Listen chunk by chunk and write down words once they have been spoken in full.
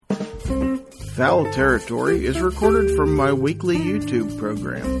Fowl Territory is recorded from my weekly YouTube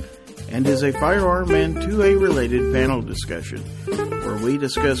program and is a firearm and 2A related panel discussion where we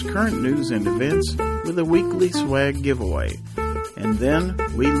discuss current news and events with a weekly swag giveaway. And then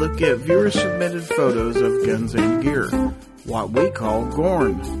we look at viewer-submitted photos of guns and gear, what we call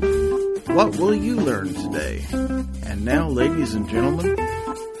GORN. What will you learn today? And now, ladies and gentlemen,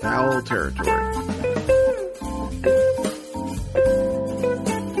 Fowl Territory.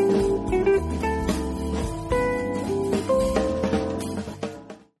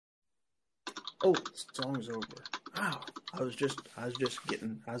 Oh, the song's over. Wow, I was just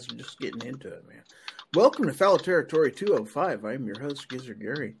getting into it, man. Welcome to Fowl Territory 205. I'm your host, Gizzard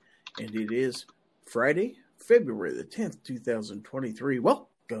Gary, and it is Friday, February the 10th, 2023.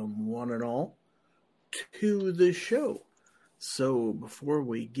 Welcome, one and all, to the show. So, before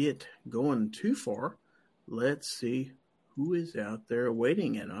we get going too far, let's see who is out there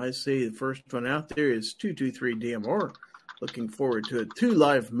waiting. And I say the first one out there is 223 DMR. Looking forward to it. 2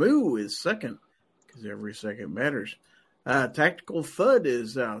 Live Moo is second, because every second matters. Tactical Thud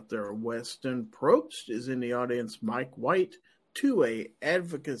is out there. Weston Probst is in the audience. Mike White, 2A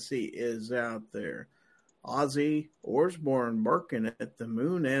Advocacy is out there. Ozzy Orsborn barking at the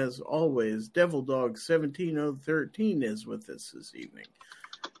moon as always. Devil Dog 17013 is with us this evening.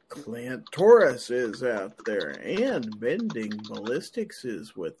 Clint Torres is out there. And Bending Ballistics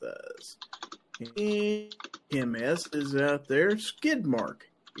is with us. And MS is out there. Skidmark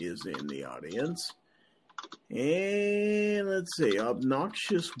is in the audience. And let's see,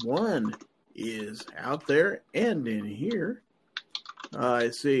 Obnoxious One is out there and in here. I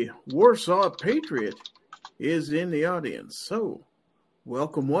see Warsaw Patriot is in the audience. So,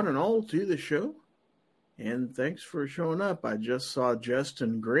 welcome one and all to the show. And thanks for showing up. I just saw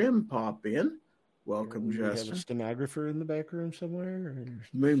Justin Grimm pop in. Welcome, Justin. You have a stenographer in the back room somewhere?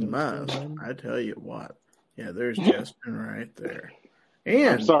 We must. I tell you what. Yeah, there's Justin right there. And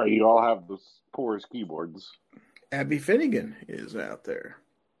I'm sorry, you all have the poorest keyboards. Abby Finnegan is out there.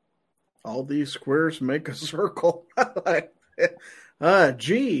 All these squares make a circle. I like that.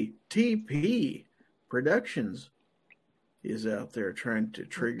 GTP Productions is out there trying to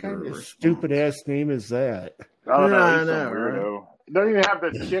trigger. What kind of stupid ass name is that? I know, weirdo. Right? Don't even have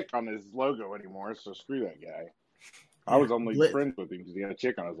that chick on his logo anymore, so screw that guy. I was only friends with him because he had a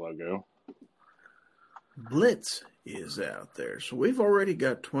chick on his logo. Blitz is out there. So we've already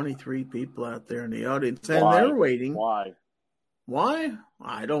got 23 people out there in the audience, and they're waiting. Why?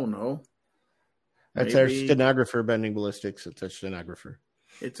 I don't know. That's our stenographer, Bending Ballistics. It's our stenographer.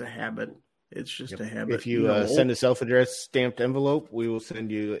 It's a habit. It's just a habit. If you send a self-addressed stamped envelope, we will send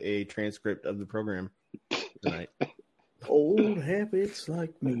you a transcript of the program tonight. Old habits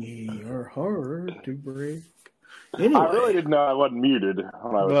like me are hard to break. Anyway. I really didn't know I wasn't muted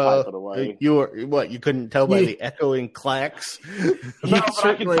when I was typing away. You were what? You couldn't tell by the echoing clacks? No, but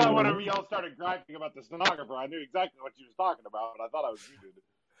I could tell whenever y'all started griping about the stenographer. I knew exactly what you was talking about, but I thought I was muted.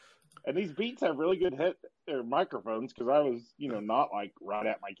 And these beats have really good microphones because I was, not like right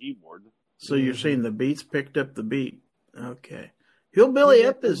at my keyboard. So you're saying the beats picked up the beat? Okay. Hillbilly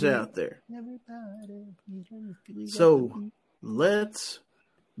Up is out there. So let's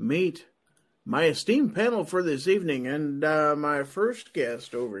meet my esteemed panel for this evening, and my first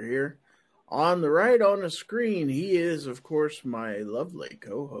guest over here, on the right on the screen, he is, of course, my lovely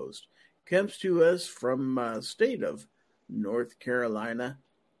co-host. Comes to us from state of North Carolina.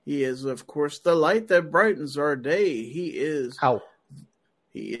 He is, of course, the light that brightens our day. He is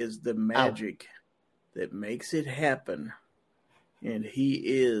the magic that makes it happen, and he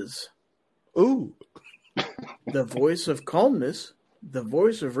is the voice of calmness. The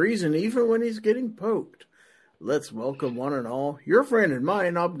voice of reason, even when he's getting poked. Let's welcome one and all, your friend and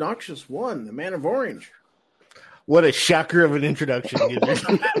mine, Obnoxious One, the man of orange. What a shocker of an introduction.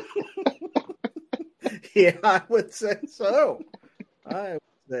 Yeah, I would say so.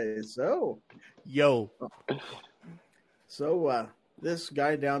 Yo. So, this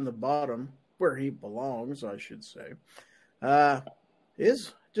guy down the bottom, where he belongs, I should say,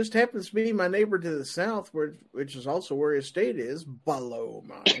 just happens to be my neighbor to the south, which is also where his state is, below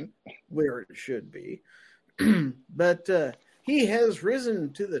mine, where it should be. But he has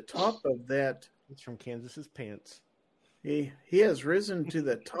risen to the top of that. It's from Kansas's pants. He has risen to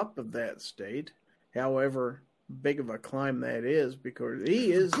the top of that state. However big of a climb that is, because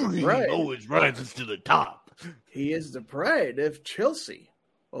he is the pride. Always rises to the top. He is the pride of Chelsea,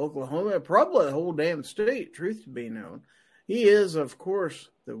 Oklahoma, probably the whole damn state, truth to be known. He is, of course,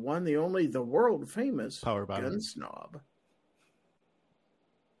 the one, the only, the world famous Power bottom. gun snob.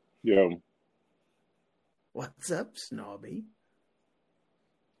 Yo. What's up, Snobby?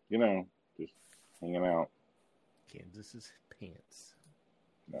 just hanging out. Kansas's pants.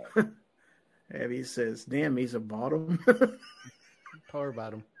 No. Abby says, damn, he's a bottom. Power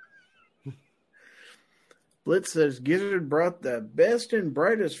bottom. Blitz says, Gizzard brought the best and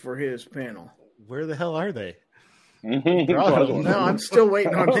brightest for his panel. Where the hell are they? No, I'm still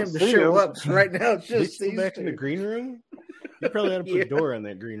waiting on him to show up. So right now, it's just these back in the green room. You probably ought to put a door on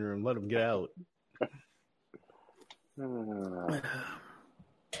that green room. Let them get out.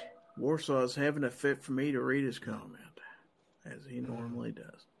 Warsaw's having a fit for me to read his comment, as he normally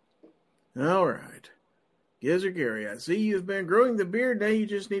does. All right. Gizzard Gary, I see you've been growing the beard. Now you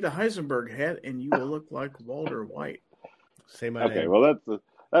just need a Heisenberg hat, and you will look like Walter White. Say my name. Okay, well,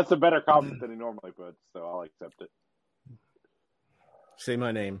 that's a better comment than he normally puts, so I'll accept it. Say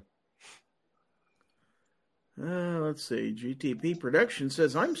my name. Let's see. GTP Production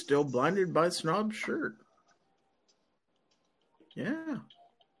says, I'm still blinded by Snob's shirt. Yeah.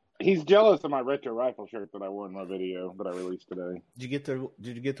 He's jealous of my retro rifle shirt that I wore in my video that I released today. Did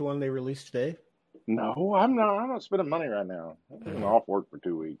you get the one they released today? No, I'm not spending money right now. I'm off work for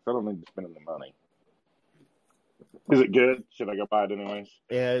 2 weeks. I don't need to spend the money. Is it good? Should I go buy it anyways?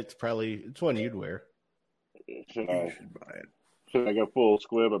 Yeah, it's one you'd wear. Should You should buy it. Should I go full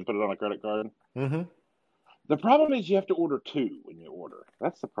squib and put it on a credit card? Mm-hmm. The problem is you have to order 2 when you order.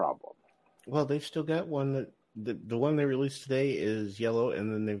 That's the problem. Well, they've still got one that the one they released today is yellow,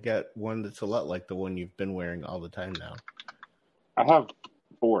 and then they've got one that's a lot like the one you've been wearing all the time now. I have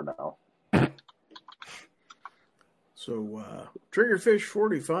 4 now. So, Triggerfish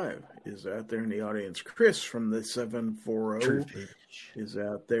 45 is out there in the audience. Chris from the 740 is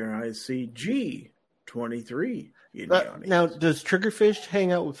out there. I see G23 in the audience. Now, does Triggerfish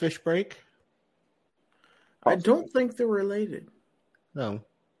hang out with Fish Break? I don't think they're related. No.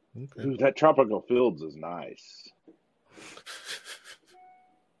 Okay. Ooh, that Tropical Fields is nice.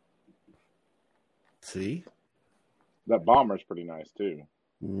 See? That Bomber's pretty nice, too.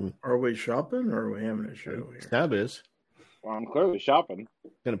 Are we shopping or are we having a show here? Snob is. Well, I'm clearly shopping.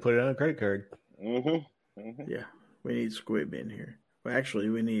 Going to put it on a credit card. Mm-hmm. Mm-hmm. Yeah, we need Squib in here. Well, actually,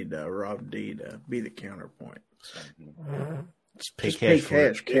 we need Rob D to be the counterpoint. So. Just pay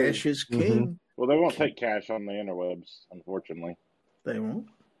cash. Cash is king. Mm-hmm. Well, they won't take cash on the interwebs, unfortunately. They won't?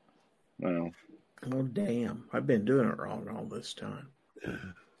 No. Oh, damn. I've been doing it wrong all this time.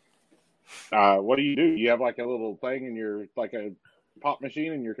 What do? You have like a little thing in your, like a pop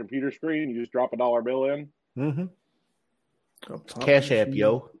machine in your computer screen. You just drop a $1 bill in. Mm-hmm. Cash App,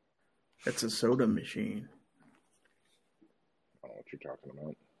 yo. That's a soda machine. I don't know what you're talking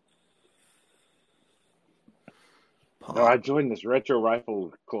about. Pop. No, I joined this retro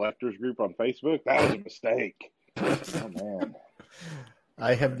rifle collectors group on Facebook. That was a mistake. Oh, man.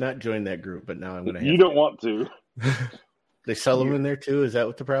 I have not joined that group, but now I'm going to have You don't want to. They sell them in there, too? Is that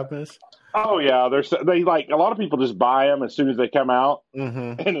what the problem is? Oh, yeah. They like, a lot of people just buy them as soon as they come out,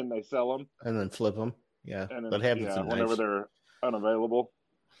 and then they sell them. And then flip them. Yeah, and then, that happens whenever they're unavailable.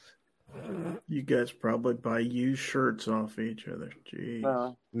 You guys probably buy used shirts off each other.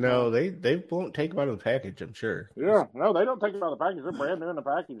 Jeez. No, they won't take them out of the package, I'm sure. Yeah, no, they don't take them out of the package. They're brand new in the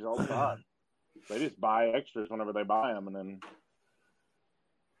package all the time. They just buy extras whenever they buy them, and then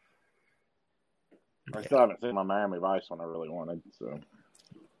I still haven't seen my Miami Vice one I really wanted. So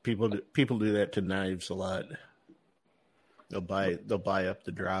people do that to knives a lot. They'll buy up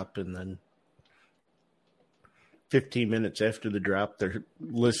the drop, and then 15 minutes after the drop, they're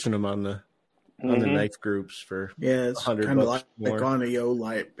listing them on the knife groups for it's $100 kind of like more. on the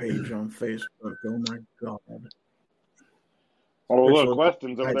O-Light page on Facebook. Oh my god! Oh, look,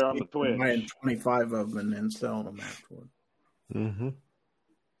 Weston's over there on the Twitch. Buying 25 of them and then selling them afterward. Mm-hmm.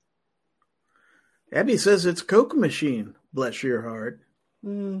 Abby says it's Coke machine. Bless your heart.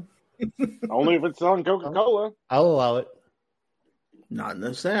 Mm. Only if it's selling Coca-Cola. I'll allow it. Not in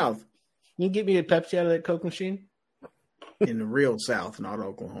the South. You can get me a Pepsi out of that Coke machine? In the real South, not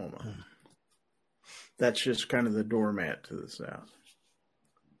Oklahoma. That's just kind of the doormat to the South.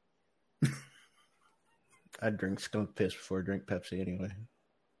 I'd drink skunk piss before I drink Pepsi anyway.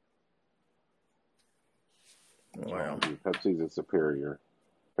 Wow. Pepsi's a superior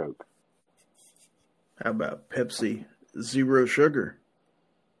Coke. How about Pepsi Zero Sugar?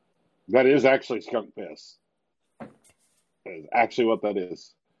 That is actually skunk piss. That is actually what that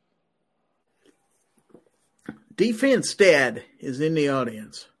is. Defense Dad is in the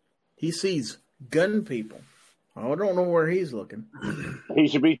audience. He sees gun people. I don't know where he's looking. He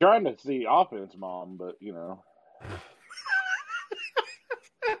should be trying to see offense, Mom, but, you know.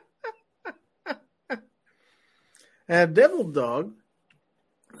 Devil Dog,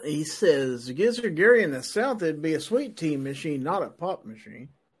 he says, Gizzard Gary in the South, it'd be a sweet tea machine, not a pop machine.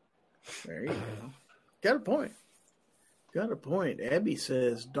 There you go. Got a point. Got a point. Abby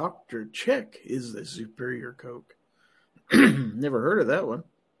says Dr. Check is the superior Coke. Never heard of that one.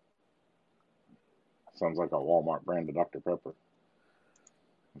 Sounds like a Walmart brand of Dr. Pepper.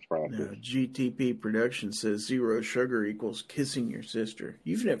 GTP Production says 0 sugar equals kissing your sister.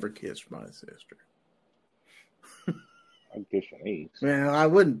 You've never kissed my sister. I'm kissing these. Well, I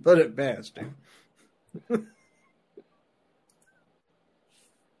wouldn't put it past him.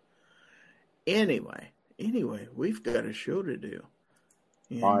 Anyway, we've got a show to do.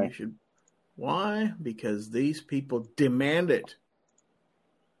 And Why? Why? Because these people demand it.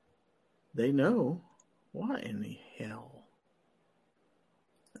 They know. Why in the hell?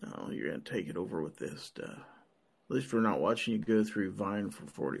 Oh, you're going to take it over with this stuff. At least we're not watching you go through Vine for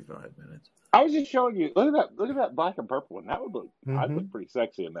 45 minutes. I was just showing you. Look at that black and purple one. That would look. I'd look pretty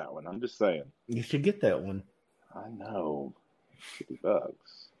sexy in that one. I'm just saying. You should get that one. I know. $50.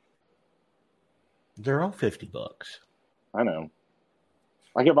 They're all $50. I know.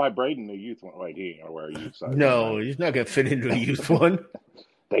 I could buy Braden a youth one. Wait, he ain't gonna wear a youth size. No, he's not gonna fit into a youth one.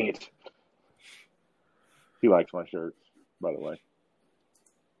 Dang it. He likes my shirts, by the way.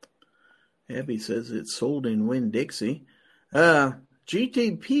 Abby says it's sold in Winn-Dixie.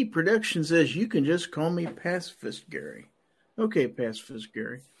 GTP Production says you can just call me Pacifist Gary. Okay, Pacifist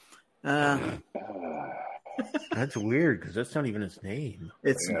Gary. That's weird because that's not even his name.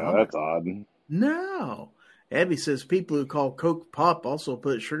 It's not. That's odd. No. Abby says people who call Coke Pop also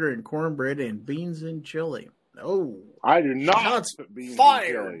put sugar in cornbread and beans in chili. Oh, I do not shots put beans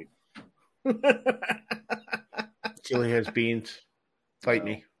fired. in chili. Chili has beans. Fight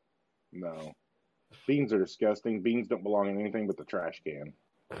me. No. Beans are disgusting. Beans don't belong in anything but the trash can.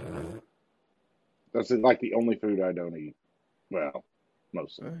 That's like the only food I don't eat. Well,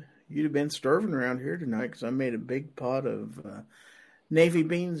 mostly. You'd have been starving around here tonight because I made a big pot of navy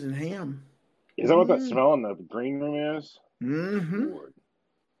beans and ham. Is that what that smell in the green room is? Mm-hmm.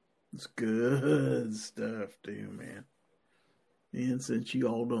 It's good stuff, too, man. And since you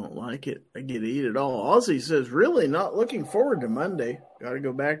all don't like it, I get to eat it all. Ozzy says, really not looking forward to Monday. Got to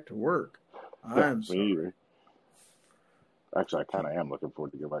go back to work. I'm sorry. Me either. Actually, I kind of am looking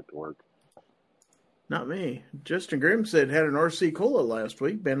forward to go back to work. Not me. Justin Grimm said had an RC Cola last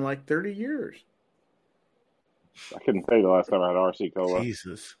week. Been like 30 years. I couldn't tell you the last time I had RC Cola.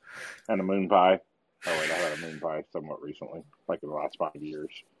 Jesus. And a moon pie. Oh, wait, I had a moon pie somewhat recently. Like in the last 5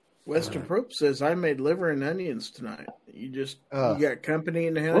 years. Weston Prope says, I made liver and onions tonight. You got company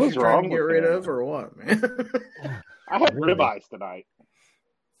in the house What's you're trying to wrong get with rid him? of or what, man? I had ribeyes tonight.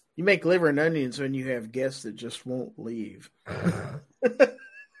 You make liver and onions when you have guests that just won't leave.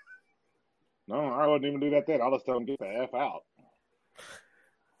 No, I wouldn't even do that then. I'll just tell them get the F out.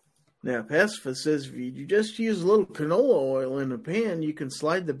 Now, Pacifist says if you just use a little canola oil in a pan, you can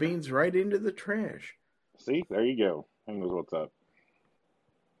slide the beans right into the trash. See, there you go. Who knows what's up?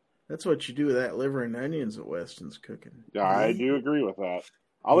 That's what you do with that liver and onions that Weston's cooking. Yeah, I do agree with that.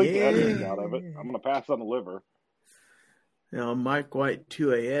 I'll eat the onions out of it. I'm going to pass on the liver. Now, Mike White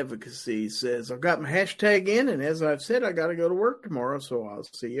 2A Advocacy says, I've got my hashtag in, and as I've said, I got to go to work tomorrow, so I'll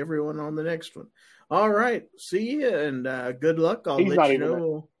see everyone on the next one. All right, see you, and good luck. I'll let you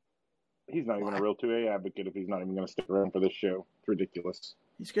know. He's not even a real 2A advocate if he's not even going to stick around for this show. It's ridiculous.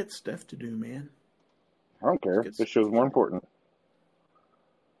 He's got stuff to do, man. I don't care. This show's more important.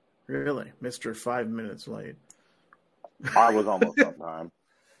 Really? Mr. 5 minutes late. I was almost on time.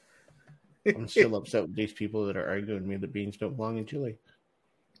 I'm still upset with these people that are arguing with me that beans don't belong in chili.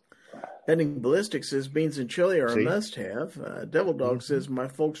 Heading Ballistic says beans and chili are a must-have. Devil Dog says my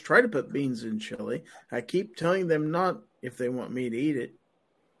folks try to put beans in chili. I keep telling them not if they want me to eat it.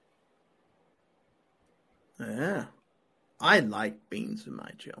 Yeah. I like beans in my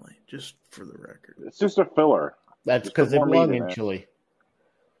chili, just for the record. It's just a filler. That's because they belong in chili.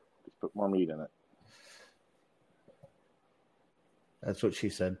 Just put more meat in it. That's what she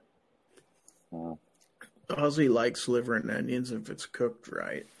said. Ozzy likes liver and onions if it's cooked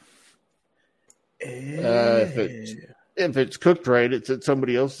right. If it's cooked right, it's at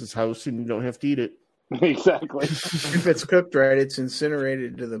somebody else's house and you don't have to eat it. Exactly. If it's cooked right, it's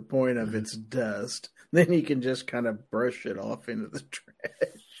incinerated to the point of its dust. Then you can just kind of brush it off into the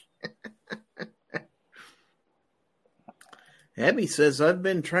trash. Abby says, I've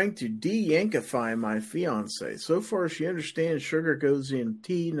been trying to de-yankify my fiance. So far, she understands sugar goes in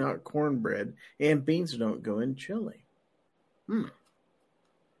tea, not cornbread, and beans don't go in chili.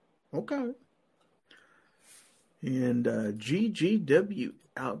 Okay. And GGW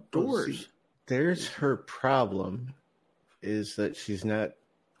Outdoors. There's her problem, is that she's not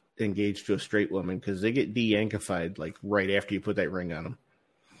engaged to a straight woman, because they get de-yankified like right after you put that ring on them.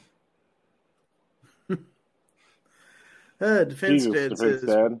 Defense Jesus, Dad Defense says,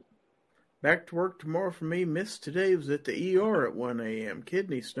 Dad. back to work tomorrow for me. Missed today. Was at the ER at 1 a.m.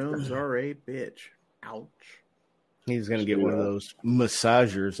 Kidney stones are a bitch. Ouch. He's going to get one of those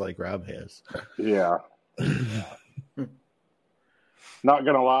massagers like Rob has. Yeah. Not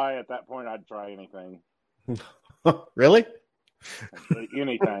going to lie, at that point, I'd try anything. Really?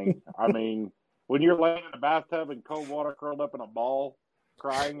 Anything. I mean, when you're laying in a bathtub in cold water curled up in a ball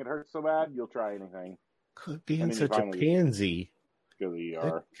crying it hurts so bad, you'll try anything. Being such a pansy. Go to the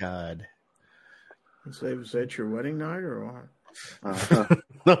ER. God. So was that your wedding night or what?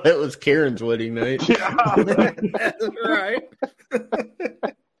 No, that was Karen's wedding night. That's right.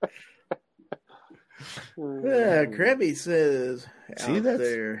 Krabby says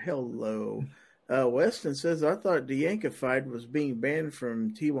there, hello. Weston says, I thought Deyankified was being banned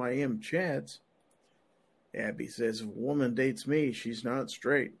from TYM chats. Abby says, if a woman dates me, she's not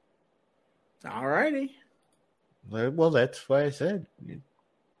straight. All righty. Well, that's why I said you're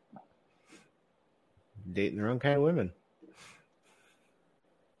dating the wrong kind of women.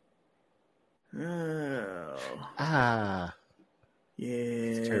 Oh. Yeah.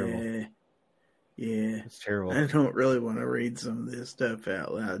 It's terrible. Yeah. It's terrible. I don't really want to read some of this stuff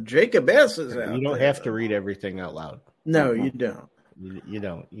out loud. Jacob S. is out. You don't have to read everything out loud. No, you don't. You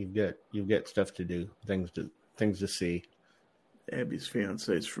don't. You've got stuff to do, things to see. Abby's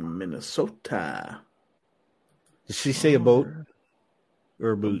fiance is from Minnesota. Did she say a boat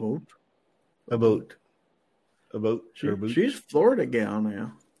or a boot? A boat. A boat. Or a boot? She's a Florida gal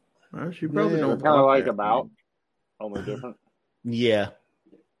now. Well, she probably don't kind of like about, only different. Yeah.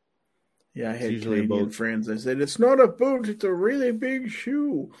 Yeah, I had Canadian friends. I said, it's not a boot, it's a really big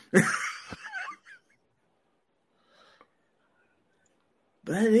shoe.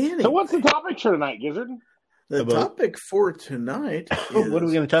 But anyway. So what's the topic for tonight, Gizzard? The topic for tonight is, what are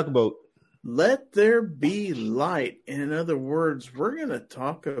we going to talk about? Let there be light. In other words, we're going to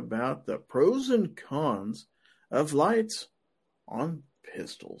talk about the pros and cons of lights on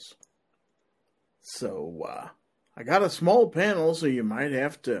pistols. So, I got a small panel, so you might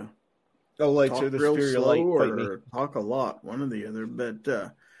have to lights talk the real slow light, or talk a lot, one or the other.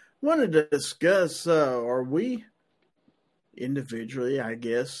 But wanted to discuss, are we individually, I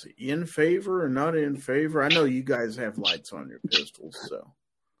guess, in favor or not in favor? I know you guys have lights on your pistols, so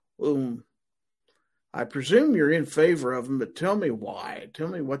I presume you're in favor of them, but tell me why. Tell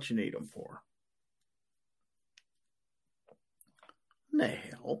me what you need them for. What the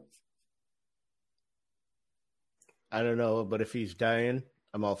hell? I don't know, but if he's dying,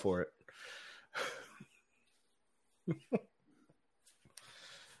 I'm all for it.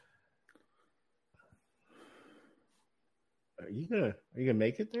 Are you gonna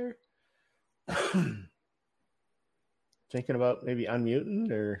make it there? Thinking about maybe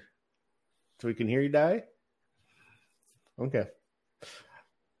unmuting or so we can hear you die? Okay.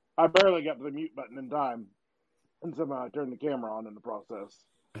 I barely got to the mute button in time, and somehow I turned the camera on in the process.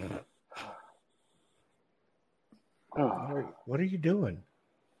 What are you doing?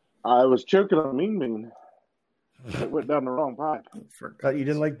 I was choking on mean. It went down the wrong pipe. Forgot you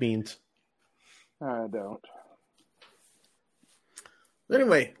didn't like beans. I don't.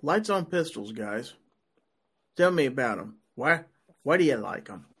 Anyway, lights on pistols, guys. Tell me about them. Why do you like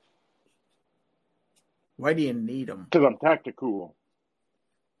them? Why do you need them? Because I'm tactical.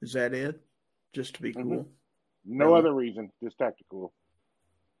 Is that it? Just to be cool? Mm-hmm. No other reason. Just tactical.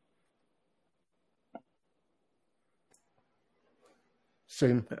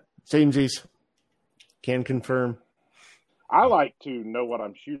 Samesies. Can confirm. I like to know what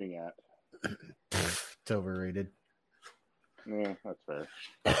I'm shooting at. It's overrated. Yeah, that's fair.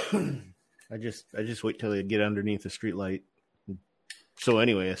 I just wait till they get underneath the street light. So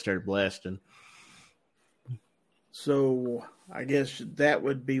anyway, I started blasting. So I guess that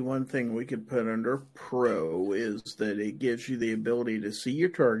would be one thing we could put under pro is that it gives you the ability to see your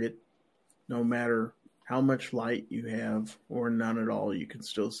target no matter how much light you have or none at all. You can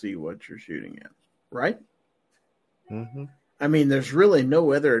still see what you're shooting at, right? Mm-hmm. I mean, there's really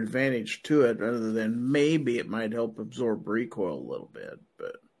no other advantage to it other than maybe it might help absorb recoil a little bit,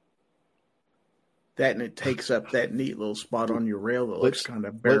 but that and it takes up that neat little spot on your rail that looks kind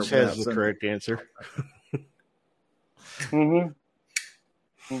of bare. Blitz has the correct answer. Mm-hmm.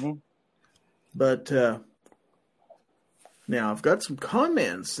 Mm-hmm. But now I've got some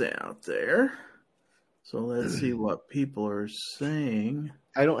comments out there, so let's see what people are saying.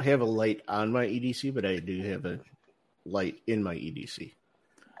 I don't have a light on my EDC, but I do have a light in my EDC.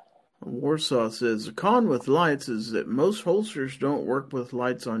 Warsaw says the con with lights is that most holsters don't work with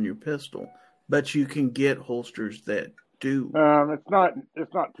lights on your pistol, but you can get holsters that do. It's not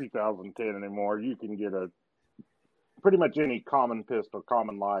 2010 anymore. You can get a pretty much any common pistol,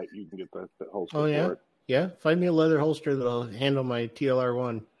 common light, you can get the holster Oh, yeah? for it. Yeah? Find me a leather holster that'll handle my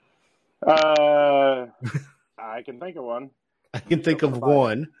TLR1. I can think of one. I can think of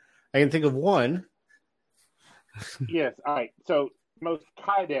one. Yes. All right. So most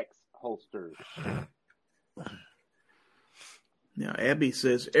Kydex holsters. Now, Abby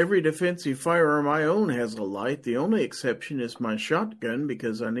says, every defensive firearm I own has a light. The only exception is my shotgun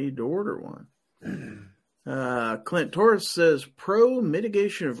because I need to order one. Clint Torres says, pro,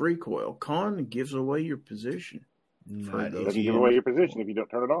 mitigation of recoil. Con, gives away your position. Doesn't give away your position if you don't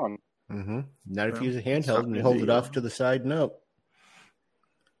turn it on. Mm-hmm. Not if you use a handheld and you hold it off to the side and up.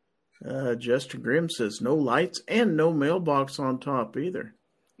 Justin Grimm says, no lights and no mailbox on top either.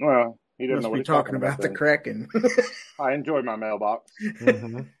 Well, he doesn't Must know what be he's talking about the then. Kraken. I enjoy my mailbox.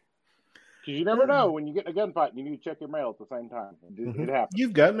 Mm-hmm. Because you never know when you get in a gunfight and you need to check your mail at the same time. It happens.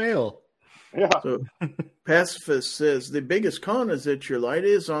 You've got mail. Yeah. So, Pacifist says, the biggest con is that your light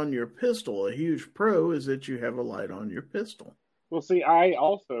is on your pistol. A huge pro is that you have a light on your pistol. Well, see, I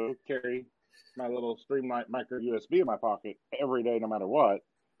also carry my little Streamlight micro USB in my pocket every day, no matter what.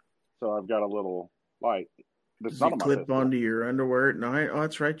 So I've got a little light. Does it clip onto your underwear at night? Oh,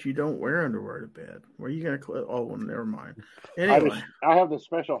 that's right. You don't wear underwear to bed. Where are you going to clip? Oh, well, never mind. Anyway. I have this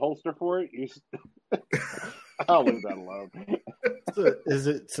special holster for it. I'll leave that alone. So, is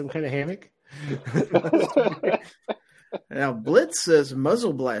it some kind of hammock? Now, Blitz says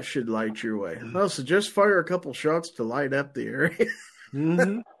muzzle blast should light your way. Well, so just fire a couple shots to light up the area.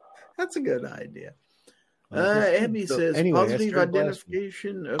 Mm-hmm. That's a good idea. Abby says, positive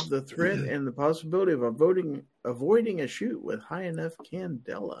identification of the threat and the possibility of avoiding a shoot with high enough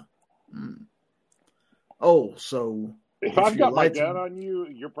candela. Oh, so... If I've got my gun on you,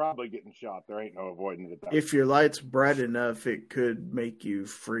 you're probably getting shot. There ain't no avoiding it. If your light's bright enough, it could make you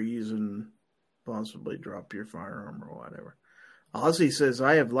freeze and possibly drop your firearm or whatever. Ozzy says,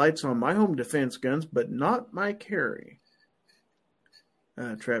 I have lights on my home defense guns, but not my carry.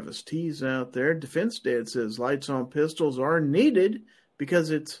 Travis T's out there. Defense Dad says, lights on pistols are needed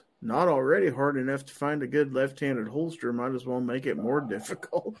because it's not already hard enough to find a good left-handed holster. Might as well make it more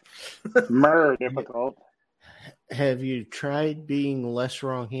difficult. More difficult. Have you tried being less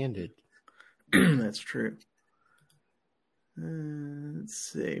wrong-handed? That's true. Let's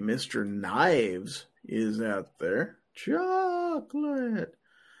see. Mr. Knives is out there. Chocolate.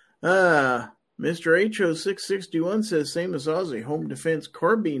 Mr. HO661 says, same as Ozzy. Home defense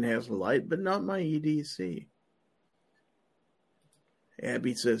carbine has a light, but not my EDC.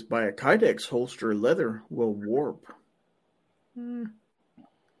 Abby says, buy a Kydex holster. Leather will warp.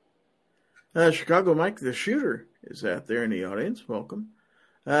 Chicago Mike the Shooter is out there in the audience. Welcome.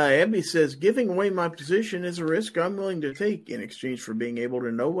 Abby says, giving away my position is a risk I'm willing to take in exchange for being able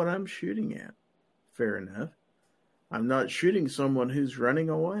to know what I'm shooting at. Fair enough. I'm not shooting someone who's running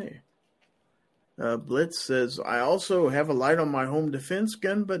away. Blitz says, I also have a light on my home defense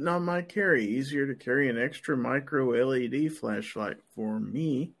gun, but not my carry. Easier to carry an extra micro LED flashlight for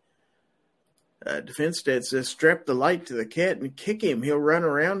me. Defense Dad says, strap the light to the cat and kick him. He'll run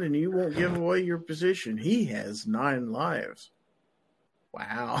around and you won't give away your position. He has 9 lives.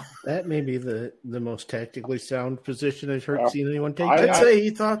 Wow. That may be the most tactically sound position I've seen anyone take. I'd say he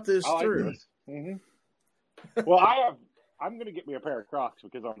thought this through. Like this. Mm-hmm. Well, I'm going to get me a pair of Crocs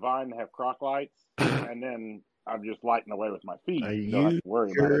because on Vine they have Croc lights, and then I'm just lighting away with my feet. Are you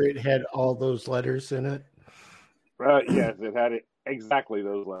sure it had all those letters in it? Yes, it had exactly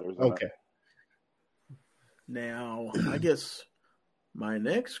those letters in it. Now, I guess my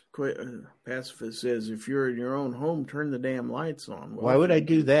next pacifist says, if you're in your own home, turn the damn lights on. Why would I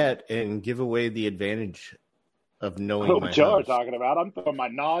do that and give away the advantage of knowing my what y'all are house? talking about? I'm throwing my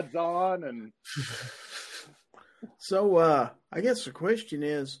nods on and... So, I guess the question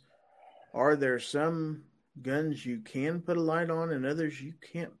is, are there some guns you can put a light on and others you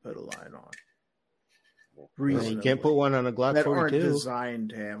can't put a light on? Well, you can't put one on a Glock 42. That aren't designed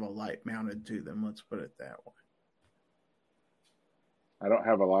to have a light mounted to them. Let's put it that way. I don't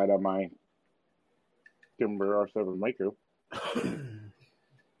have a light on my Timber R7 Micro.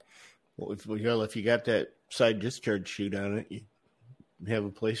 Well, if you got that side discharge chute on it, you have a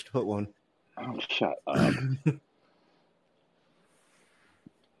place to put one. Oh, shut up.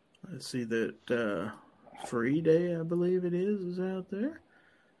 Let's see that Free Day, I believe it is out there.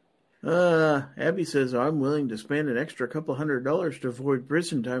 Abby says, I'm willing to spend an extra couple $100 to avoid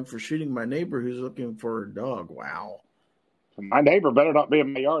prison time for shooting my neighbor who's looking for a dog. Wow. My neighbor better not be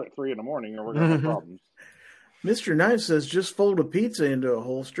in my yard at 3 a.m. or we're going to have problems. Mr. Knife says, just fold a pizza into a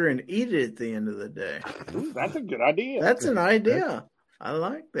holster and eat it at the end of the day. Ooh, that's a good idea. That's an idea. I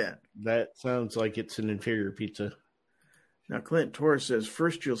like that. That sounds like it's an inferior pizza. Now, Clint Torres says,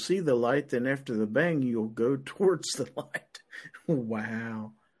 first you'll see the light, then after the bang, you'll go towards the light.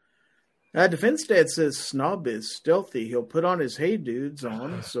 Wow. Defense Dad says, Snob is stealthy. He'll put on his Hey Dudes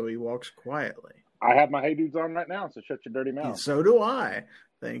on, so he walks quietly. I have my Hey Dudes on right now, so shut your dirty mouth. So do I.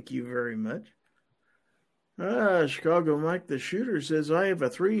 Thank you very much. Chicago Mike the Shooter says, I have a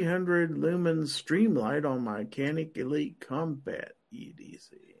 300 lumen streamlight on my Canic Elite Combat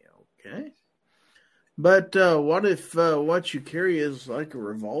EDC. Okay. But what if what you carry is like a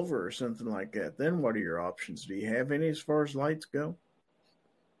revolver or something like that? Then what are your options? Do you have any as far as lights go?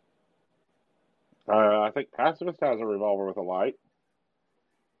 I think Pacifist has a revolver with a light.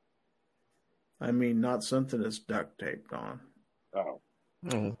 I mean, not something that's duct taped on. Oh.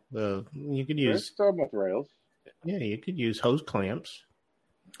 You could use some with rails. Yeah, you could use hose clamps.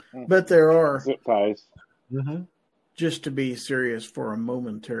 But there are zip ties. Mm-hmm. Just to be serious for a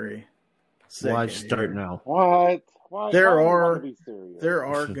momentary second. Why start now? What? There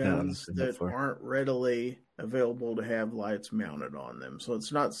are guns that aren't readily available to have lights mounted on them, so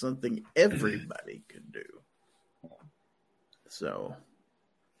it's not something everybody could do. So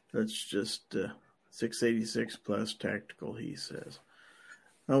that's just 686 plus tactical, he says.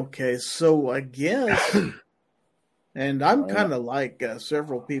 Okay, so I guess, and I'm kind of like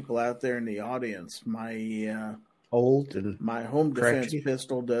several people out there in the audience. My my home defense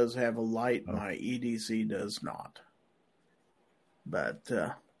pistol does have a light. My EDC does not. But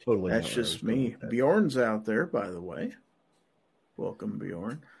totally that's just me. Bjorn's out there, by the way. Welcome,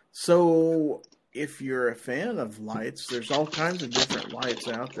 Bjorn. So if you're a fan of lights, there's all kinds of different lights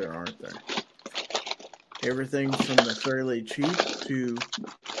out there, aren't there? Everything from the fairly cheap to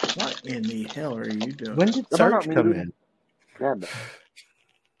what in the hell are you doing? When did Sarge come in? God.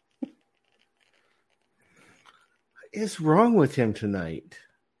 What is wrong with him tonight?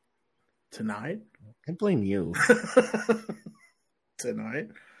 Tonight? I blame you. Tonight.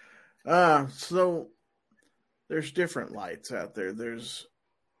 So there's different lights out there. There's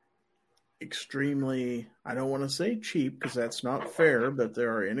extremely, I don't want to say cheap because that's not fair, but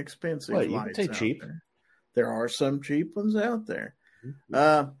there are inexpensive lights. You can say cheap. There are some cheap ones out there.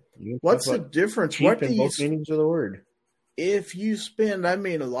 What's the difference? Cheap in both meanings of the word. If you spend, I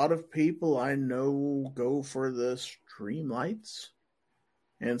mean, a lot of people I know go for the stream lights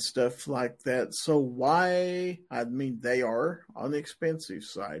and stuff like that. So why? I mean, they are on the expensive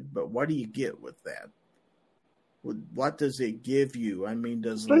side, but what do you get with that? What does it give you? I mean,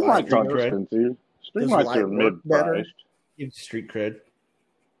 does street lights are expensive? Street lights are mid-priced. Street cred.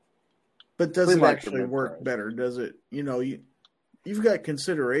 But does it actually work better? Does it, you've got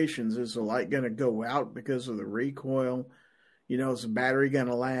considerations. Is the light going to go out because of the recoil? Is the battery going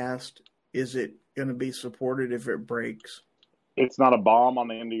to last? Is it going to be supported if it breaks? It's not a bomb on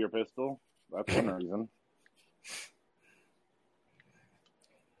the end of your pistol. That's one reason.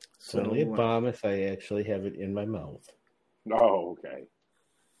 It's only a bomb if I actually have it in my mouth. Oh, okay.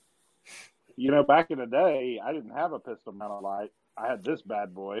 Back in the day, I didn't have a pistol mounted light. I had this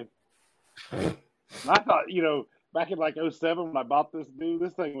bad boy. And I thought, back in like 2007 when I bought this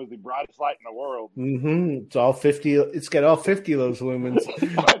this thing was the brightest light in the world. Mm-hmm. It's all 50. It's got all 50 of those lumens.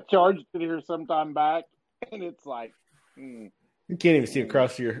 I charged it here sometime back, and it's like, you can't even see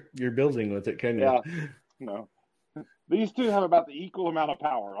across your building with it, can you? Yeah, no. These two have about the equal amount of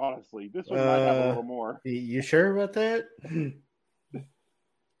power, honestly. This one might have a little more. You sure about that?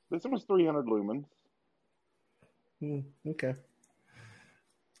 This one was 300 lumens. Okay.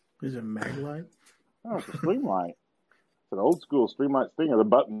 Is it a mag light? Oh, it's a stream light. It's an old school stream light stinger. The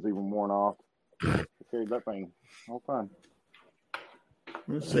button's even worn off. I carried that thing all the time.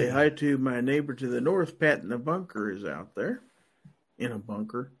 Let's say hi to my neighbor to the north. Pat in the bunker is out there. In a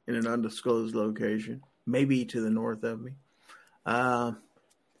bunker, in an undisclosed location. Maybe to the north of me.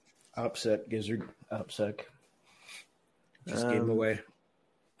 Upset, Gizzard. Upset. Just gave him away.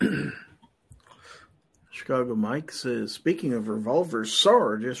 Chicago Mike says, speaking of revolvers,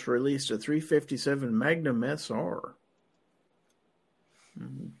 SAR just released a 357 Magnum SR.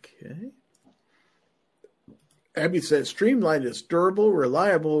 Okay. Abby says, Streamlight is durable,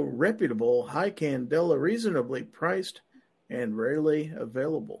 reliable, reputable, high candela, reasonably priced, and rarely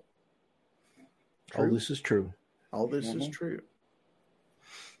available. True. All this is true. All this is true.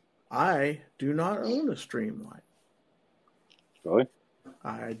 I do not own a Streamlight. Really?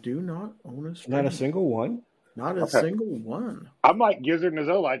 I do not own a Streamlight. Not a single one? Not a single one. I'm like Gizzard and his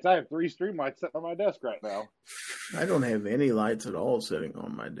O-lights. I have 3 Streamlights sitting on my desk right now. I don't have any lights at all sitting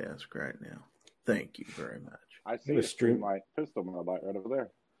on my desk right now. Thank you very much. I see a Streamlight pistol light right over there.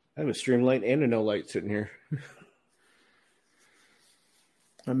 I have a Streamlight and a no light sitting here.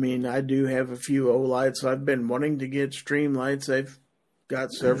 I mean, I do have a few O lights. I've been wanting to get stream lights. I've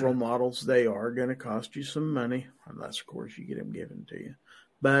got several models. They are going to cost you some money, unless, of course, you get them given to you.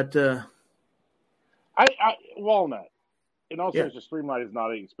 But I Walnut. In all seriousness, stream light is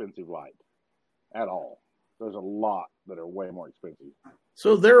not an expensive light at all. There's a lot that are way more expensive.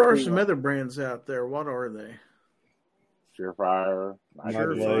 So there are some other brands out there. What are they? Surefire,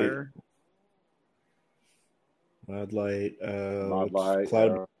 Mod Light,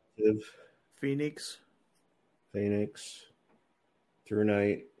 Cloud, Phoenix, Through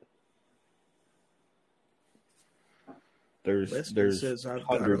Night. There's says I've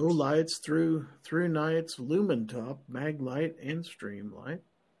got O lights, through nights, Lumen Top, Mag Light, and Stream Light.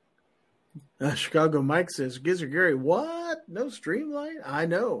 Chicago Mike says, Gizzard Gary, what? No stream light? I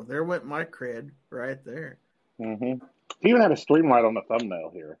know. There went my cred right there. Mm-hmm. He even had a stream light on the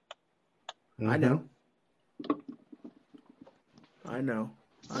thumbnail here. Mm-hmm. I know.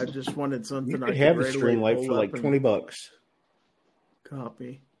 I just wanted something. You could have a stream light for like $20.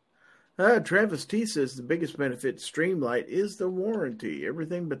 Copy. Travis T says the biggest benefit to Streamlight is the warranty.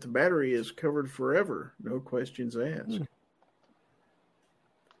 Everything but the battery is covered forever. No questions asked.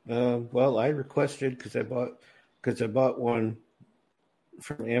 Well, I requested because I bought one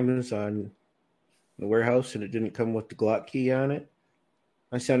from Amazon in the warehouse and it didn't come with the Glock key on it.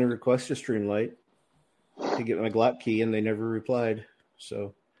 I sent a request to Streamlight to get my Glock key and they never replied.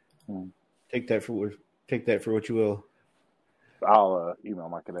 So take that for what you will. I'll email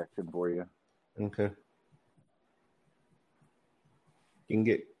my connection for you. Okay. You can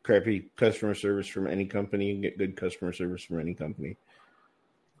get crappy customer service from any company. You can get good customer service from any company.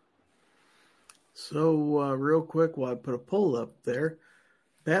 So, real quick, while I put a poll up there,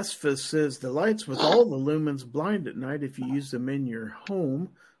 Bassfist says the lights with all the lumens blind at night if you use them in your home.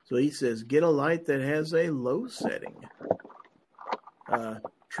 So he says get a light that has a low setting.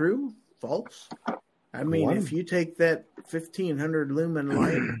 True? False? I mean, if you take that 1500 lumen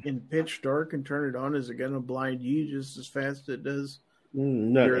light in pitch dark and turn it on, is it going to blind you just as fast as it does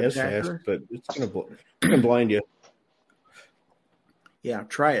not your as attacker? fast, but it's going to blind you. Yeah,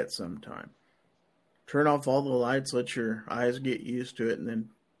 try it sometime. Turn off all the lights, let your eyes get used to it, and then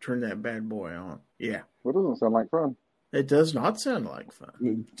turn that bad boy on. Yeah. Well, it doesn't sound like fun. It does not sound like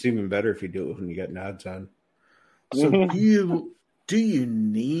fun. It's even better if you do it when you got nods on. So do you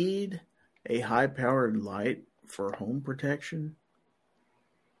need a high-powered light for home protection?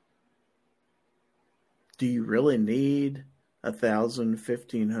 Do you really need 1,000,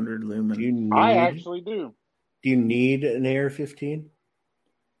 1,500 lumen? I actually do. Do you need an AR-15?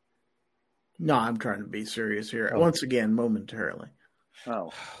 No, I'm trying to be serious here. Once again, momentarily.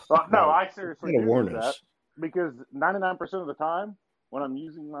 Oh. Well, no, I seriously do warn that us. because 99% of the time when I'm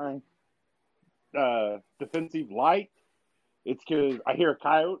using my defensive light, it's because I hear a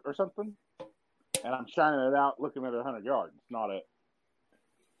coyote or something, and I'm shining it out looking at 100 yards, not it.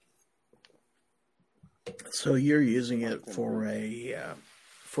 So you're using it for a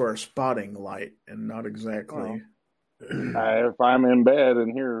spotting light and not exactly. If I'm in bed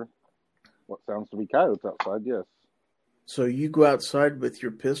and hear what sounds to be coyotes outside, yes. So you go outside with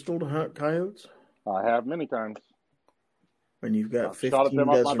your pistol to hunt coyotes? I have many times. When you've got I've shot at 15 them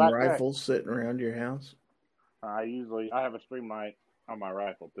off my dozen backpack. rifles sitting around your house? I have a stream light on my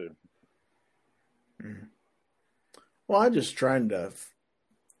rifle too. Mm-hmm. Well, I'm just trying to,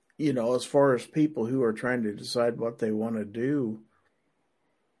 as far as people who are trying to decide what they want to do,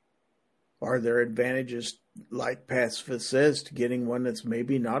 are there advantages, like Pacifist says, to getting one that's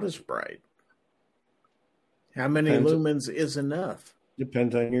maybe not as bright? How many lumens is enough?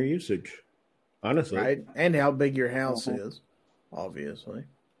 Depends on your usage, honestly. Right? And how big your house is, obviously.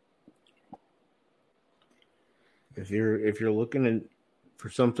 If you're looking for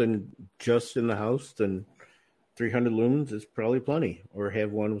something just in the house, then 300 lumens is probably plenty, or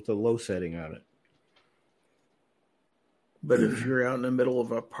have one with a low setting on it. But if you're out in the middle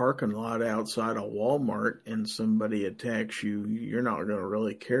of a parking lot outside a Walmart and somebody attacks you, you're not going to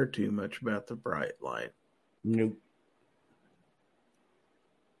really care too much about the bright light. Nope.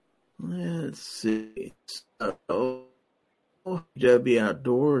 Let's see. So, W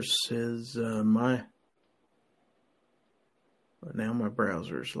Outdoors says now my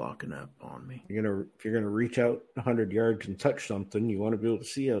browser's locking up on me. If you're gonna reach out 100 yards and touch something, you want to be able to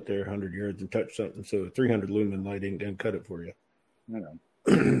see out there 100 yards and touch something. So a 300 lumen light ain't gonna cut it for you. No.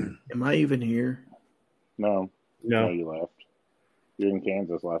 Am I even here? No, you left. You're in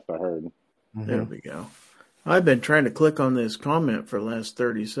Kansas, last I heard. Mm-hmm. There we go. I've been trying to click on this comment for the last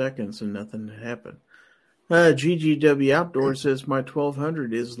 30 seconds and nothing happened. GGW Outdoor says my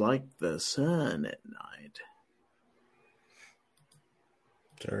 1200 is like the sun at night.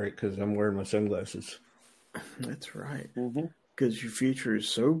 It's all right because I'm wearing my sunglasses. That's right. Because your future is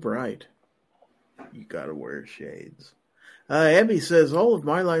so bright, you got to wear shades. Abby says, all of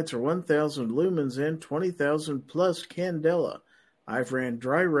my lights are 1,000 lumens and 20,000 plus candela. I've ran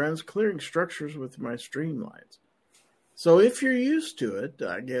dry runs clearing structures with my stream lights. So if you're used to it,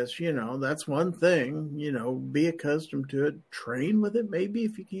 I guess, that's one thing. Be accustomed to it. Train with it maybe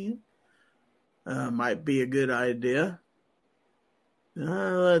if you can. Might be a good idea.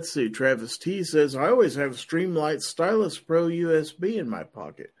 Let's see. Travis T says, I always have Streamlight Stylus Pro USB in my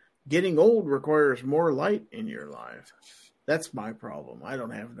pocket. Getting old requires more light in your life. That's my problem. I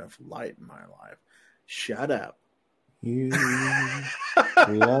don't have enough light in my life. Shut up. You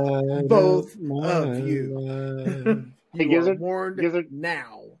both of you. Hey, You Gizzard, are warned Gizzard,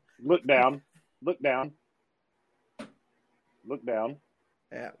 now. Look down. Look down. Look down.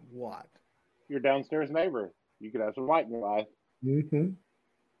 At what? Your downstairs neighbor. You could have some light in your life.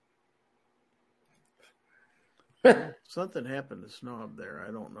 Something happened to Snob there.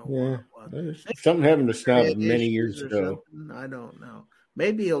 I don't know what it was. Something happened to Snob many years ago. I don't know.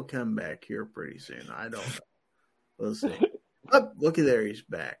 Maybe he'll come back here pretty soon. I don't know. We'll see. Oh, looky there. He's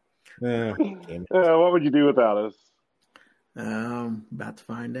back. What would you do without us? About to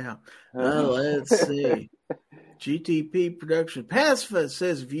find out. Let's see. GTP production. Pacifist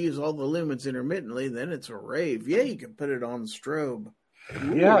says if you use all the lumens intermittently, then it's a rave. Yeah, you can put it on strobe.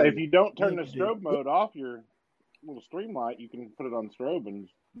 Yeah, if you don't turn the strobe mode off your little stream light, you can put it on strobe and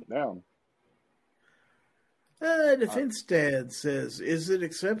down. Defense Dad says, is it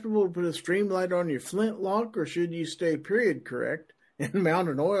acceptable to put a stream light on your flintlock, or should you stay period correct and mount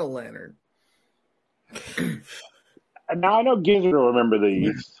an oil lantern? Now, I know Gizzard will remember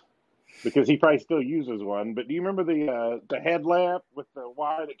these because he probably still uses one, but do you remember the headlamp with the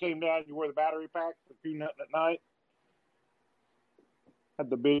wire that came down? You wore the battery pack for tuning up at night?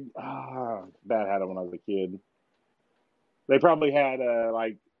 Had the big... Dad had them when I was a kid. They probably had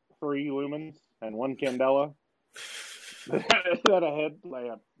like 3 lumens and 1 candela. They had a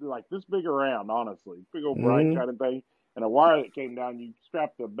headlamp like this big around, honestly. Big old bright kind of thing. And a wire that came down, you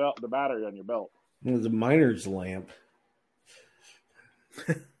strapped the battery on your belt. It was a miner's lamp.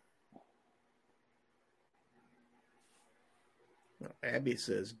 Abby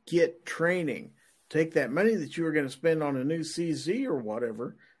says, get training. Take that money that you were going to spend on a new CZ or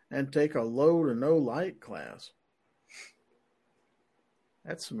whatever and take a low to no light class.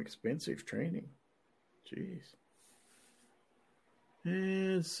 That's some expensive training. Jeez.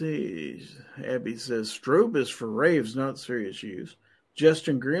 Let's see. Abby says, strobe is for raves, not serious use.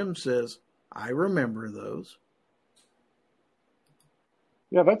 Justin Grimm says, I remember those.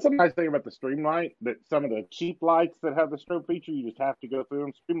 Yeah, that's a nice thing about the Streamlight, that some of the cheap lights that have the strobe feature, you just have to go through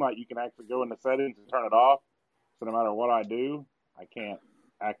them. Streamlight, you can actually go into settings and turn it off. So no matter what I do, I can't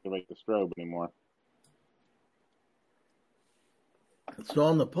activate the strobe anymore. So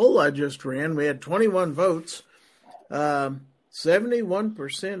on the poll I just ran, we had 21 votes.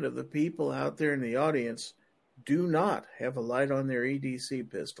 71% of the people out there in the audience do not have a light on their EDC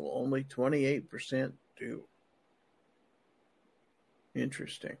pistol. Only 28% do.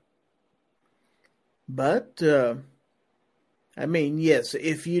 Interesting. But, I mean, yes,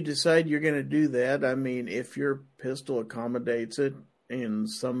 if you decide you're going to do that, I mean, if your pistol accommodates it, and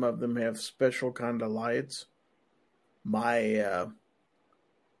some of them have special kind of lights, my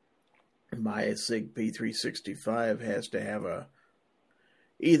SIG P365 has to have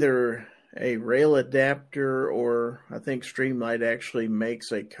either a rail adapter, or I think Streamlight actually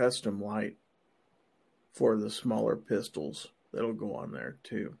makes a custom light for the smaller pistols that'll go on there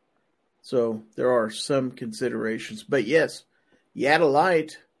too. So there are some considerations. But yes, you add a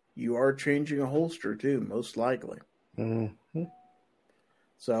light, you are changing a holster too, most likely. Mm-hmm.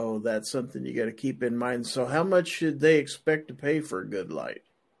 So that's something you got to keep in mind. So how much should they expect to pay for a good light?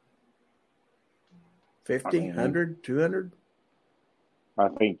 50, 100, 200? I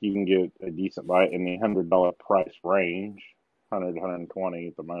think you can get a decent light in the $100 price range, 100, 120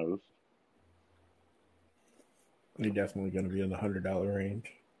 at the most. You're definitely going to be in the $100 range.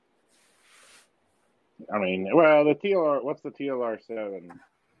 I mean, well, the TLR, what's the TLR7?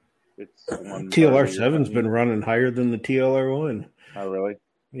 It's TLR7's been running higher than the TLR1. Oh, really?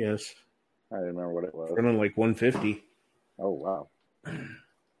 Yes. I didn't remember what it was. Running like 150. Oh, wow.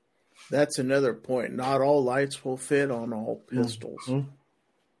 That's another point. Not all lights will fit on all pistols. Mm-hmm.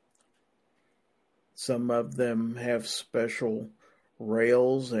 Some of them have special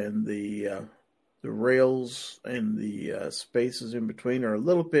rails, and the rails and the spaces in between are a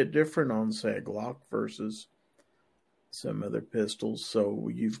little bit different on, say, a Glock versus some other pistols. So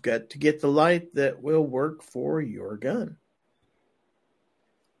you've got to get the light that will work for your gun.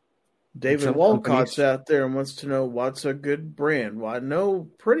 David Walcott's out there and wants to know what's a good brand. Well, I know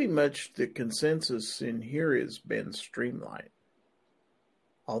pretty much the consensus in here has been Streamlight.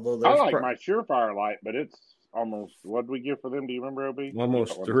 Although I like my Surefire light, but it's almost, what did we give for them? Do you remember, OB?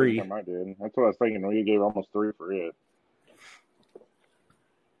 Almost 3. I did. That's what I was thinking. We gave almost 3 for it.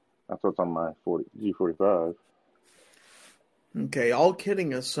 That's what's on my G45. Okay, all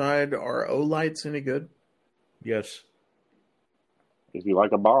kidding aside, are O-lights any good? Yes. If you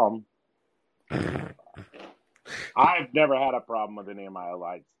like a bomb. I've never had a problem with any of my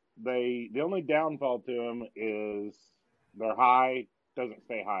O-lights. The only downfall to them is they're high, doesn't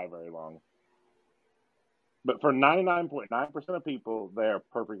stay high very long. But for 99.9% of people, they're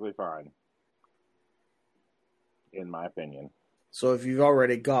perfectly fine, in my opinion. So if you've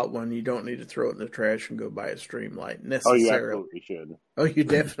already got one, you don't need to throw it in the trash and go buy a Streamlight necessarily. Oh, you absolutely should. Oh, you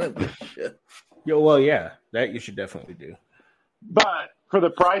definitely should. Yeah, that you should definitely do. But for the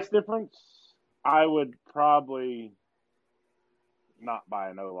price difference, I would probably not buy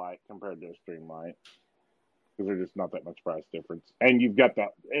an O-light compared to a Streamlight because there's just not that much price difference. And you've got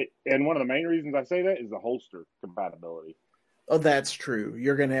and one of the main reasons I say that is the holster compatibility. Oh, that's true.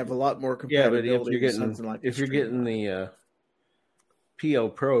 You're going to have a lot more compatibility. Yeah, but if you're getting the PL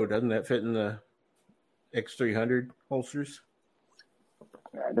Pro, doesn't that fit in the X300 holsters?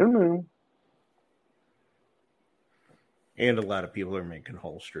 I don't know. And a lot of people are making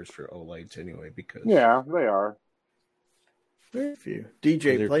holsters for O-lights anyway because... Yeah, they are. Very few.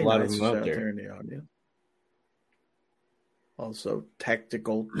 DJ Playmates is out there in the audience. Also,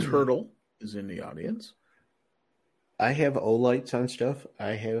 Tactical Turtle is in the audience. I have O-lights on stuff.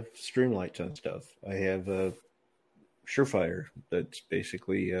 I have Streamlights on stuff. I have Surefire. That's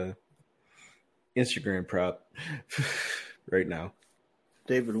basically Instagram prop right now.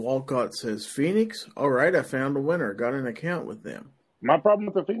 David Walcott says, Phoenix? All right, I found a winner. Got an account with them. My problem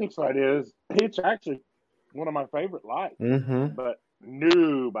with the Phoenix light is it's actually one of my favorite lights. Mm-hmm. But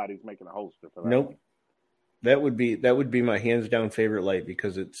nobody's making a holster for that. Nope. One. That would be my hands down favorite light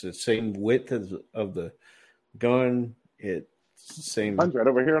because it's the same width of the gun. It's the same. Mine's right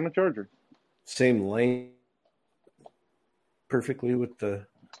over here on the charger. Same length. Perfectly with the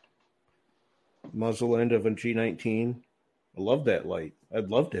muzzle end of a G19. I love that light. I'd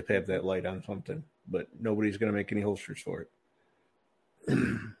love to have that light on something, but nobody's going to make any holsters for it.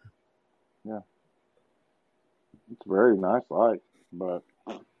 Yeah. It's a very nice light, but...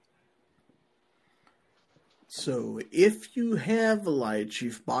 So if you have lights,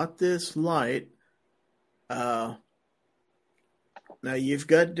 you've bought this light, now you've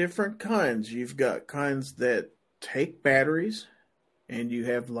got different kinds. You've got kinds that take batteries, and you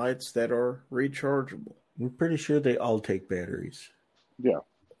have lights that are rechargeable. I'm pretty sure they all take batteries. Yeah.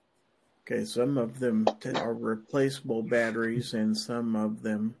 Okay, some of them are replaceable batteries, and some of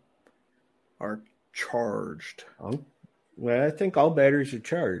them are charged. Well, I think all batteries are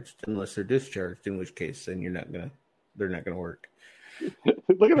charged unless they're discharged, in which case then they're not gonna work.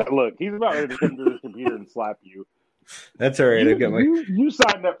 Look at that look. He's about ready to come to this computer and slap you. That's all right. You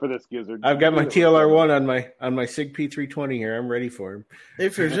signed up for this, Gizzard. I've got my TLR1 on my SIG P320 here. I'm ready for him.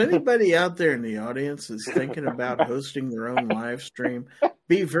 If there's anybody out there in the audience that's thinking about hosting their own live stream,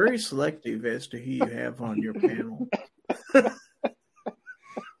 be very selective as to who you have on your panel.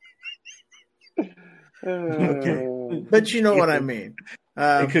 Okay, but you know what I mean.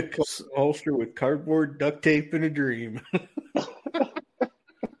 It could come a holster with cardboard, duct tape, and a dream.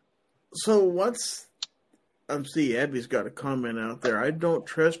 So see, Abby's got a comment out there. I don't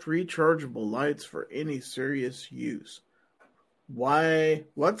trust rechargeable lights for any serious use. Why?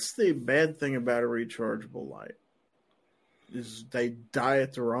 What's the bad thing about a rechargeable light? Is they die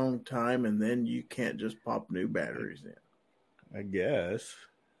at the wrong time, and then you can't just pop new batteries in. I guess.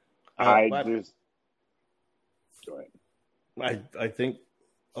 Go ahead. I think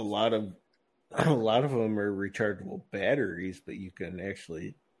a lot of them are rechargeable batteries, but you can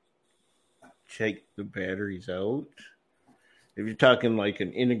actually take the batteries out. If you're talking like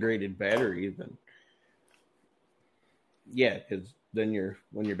an integrated battery, then yeah, because then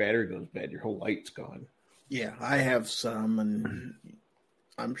when your battery goes bad, your whole light's gone. Yeah, I have some, and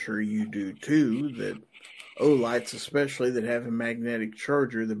I'm sure you do too, that O-lights especially that have a magnetic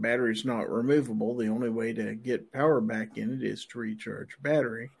charger, the battery's not removable. The only way to get power back in it is to recharge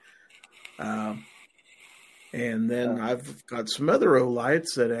battery. And then I've got some other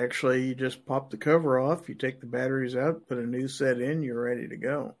O-lights that actually you just pop the cover off, you take the batteries out, put a new set in, you're ready to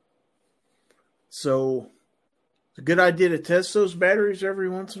go. So it's a good idea to test those batteries every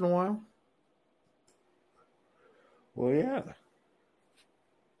once in a while. Well, yeah.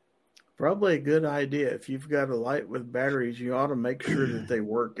 Probably a good idea. If you've got a light with batteries, you ought to make sure that they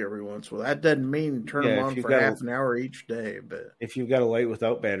work every once in a while. That doesn't mean turn them on for half an hour each day. But if you've got a light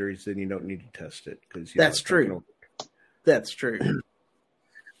without batteries, then you don't need to test it. That's true. That's true.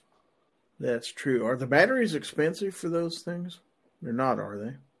 That's true. Are the batteries expensive for those things? They're not, are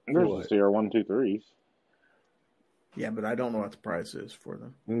they? There's the CR123s. Yeah, but I don't know what the price is for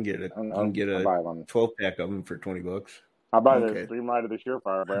them. You can get it. You can get a 12-pack of them for $20. I buy the Streamlight of the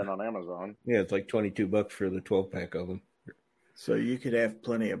Surefire brand on Amazon. Yeah, it's like $22 for the 12-pack of them. So you could have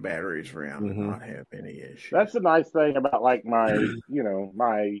plenty of batteries around and not have any issues. That's the nice thing about like my,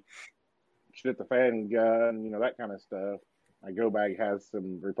 my shit the fan gun, that kind of stuff. My Go Bag has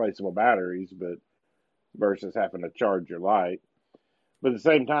some replaceable batteries, but versus having to charge your light. But at the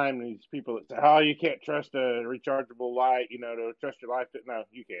same time, these people that say, "Oh, you can't trust a rechargeable light, to trust your life." No,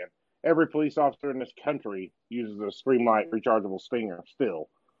 you can. Every police officer in this country uses a Streamlight rechargeable Stinger still.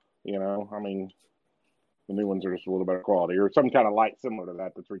 The new ones are just a little better quality, or some kind of light similar to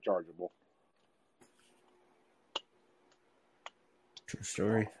that that's rechargeable. True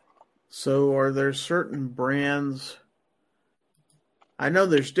story. So are there certain brands? I know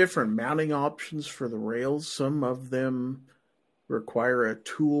there's different mounting options for the rails. Some of them require a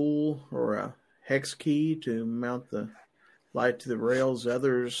tool or a hex key to mount the light to the rails.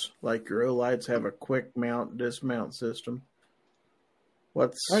 Others, like your O-lights, have a quick mount, dismount system.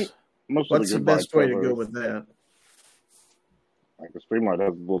 What's the best way to go with that? Like the Streamlight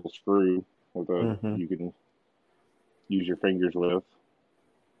has a little screw with you can use your fingers with.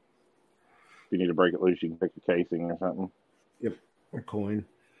 If you need to break it loose, you can pick a casing or something. Yep, or coin.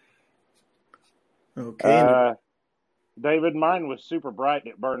 Okay. David, mine was super bright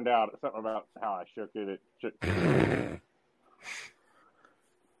and it burned out. It's something about how I shook it.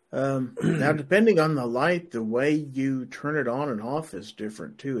 Now, depending on the light, the way you turn it on and off is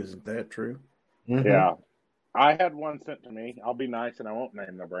different too. Isn't that true? Mm-hmm. Yeah. I had one sent to me. I'll be nice and I won't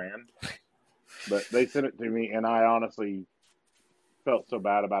name the brand. But they sent it to me and I honestly felt so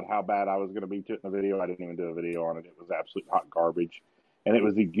bad about how bad I was going to be to it in the video. I didn't even do a video on it. It was absolute hot garbage. And it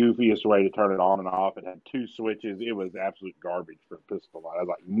was the goofiest way to turn it on and off. It had 2 switches. It was absolute garbage for a pistol light. I was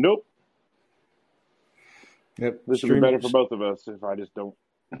like, nope. Yep. This would be better for both of us if I just don't.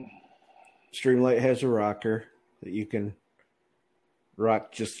 Streamlight has a rocker that you can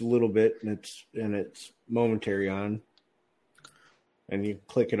rock just a little bit, and it's momentary on. And you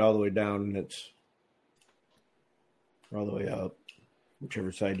click it all the way down, and it's all the way up,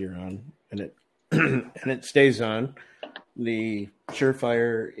 whichever side you're on, and it stays on. The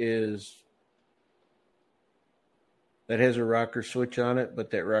Surefire that has a rocker switch on it,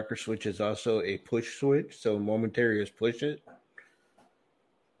 but that rocker switch is also a push switch, so momentary is push it.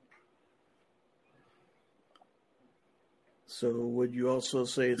 So would you also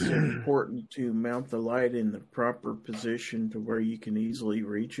say it's important to mount the light in the proper position to where you can easily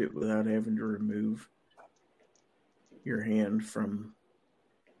reach it without having to remove your hand from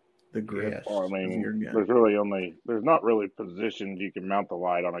the grip? Yes. Well, of your gun? There's not really positions you can mount the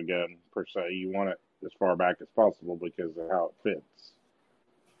light on a gun per se. You want it as far back as possible because of how it fits.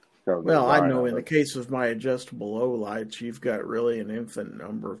 Well, I know in the case of my adjustable O-lights, you've got really an infinite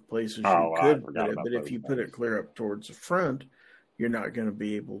number of places you could put it, but if you put it clear up towards the front, you're not going to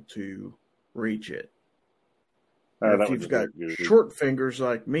be able to reach it. If you've got short fingers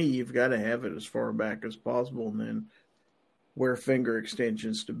like me, you've got to have it as far back as possible and then wear finger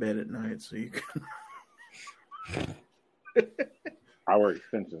extensions to bed at night so you can... I wear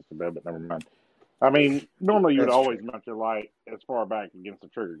extensions to bed, but never mind. I mean, normally you would always mount your light as far back against the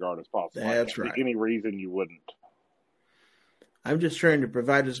trigger guard as possible. That's right. Any reason you wouldn't. I'm just trying to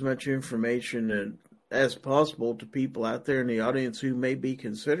provide as much information as possible to people out there in the audience who may be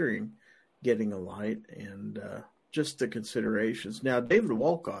considering getting a light and just the considerations. Now, David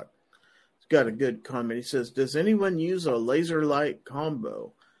Walcott has got a good comment. He says, does anyone use a laser light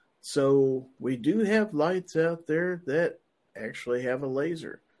combo? So we do have lights out there that actually have a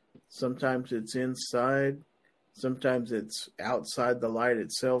laser. Sometimes it's inside. Sometimes it's outside the light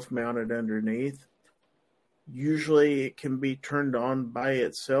itself, mounted underneath. Usually it can be turned on by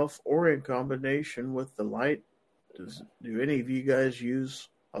itself or in combination with the light. Do any of you guys use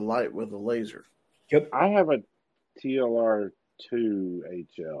a light with a laser? Yep. I have a TLR2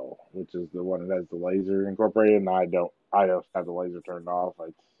 HL, which is the one that has the laser incorporated, and I don't have the laser turned off.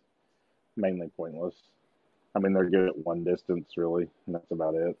 It's mainly pointless. I mean, they're good at one distance, really, and that's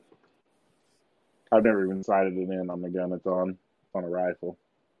about it. I've never even sighted it in on the gun it's on a rifle.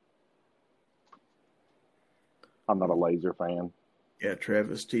 I'm not a laser fan. Yeah,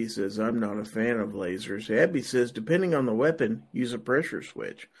 Travis T says, I'm not a fan of lasers. Abby says, depending on the weapon, use a pressure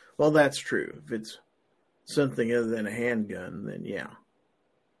switch. Well, that's true. If it's something other than a handgun, then yeah.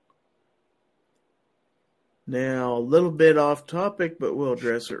 Now, a little bit off topic, but we'll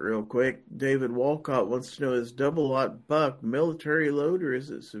address it real quick. David Walcott wants to know, is double-aught buck military load or is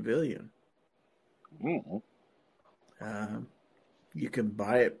it civilian? Mm-hmm. You can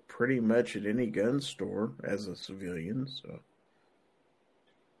buy it pretty much at any gun store as a civilian, so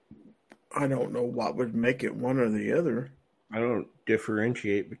I don't know what would make it one or the other. I don't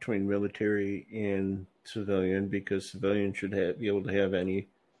differentiate between military and civilian because civilian should be able to have any.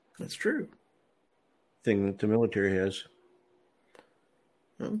 That's true. Thing that the military has.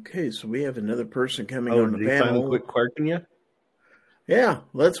 Okay, so we have another person coming on the did panel. He finally quit quirking you? Yeah,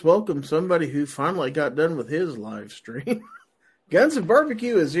 let's welcome somebody who finally got done with his live stream. Guns and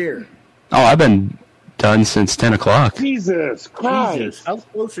Barbecue is here. Oh, I've been done since 10 o'clock. Jesus Christ. Jesus, how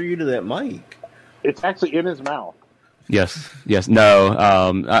close are you to that mic? It's actually in his mouth. Yes. No,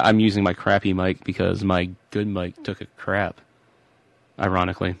 I'm using my crappy mic because my good mic took a crap,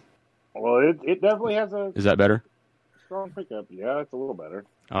 ironically. Well, it definitely has a Is that better? strong pickup. Yeah, it's a little better.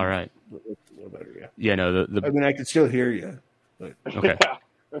 All right. It's a little better, yeah. Yeah, no, I mean, I can still hear you. But... Okay.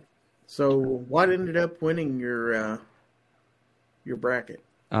 So, what ended up winning your bracket?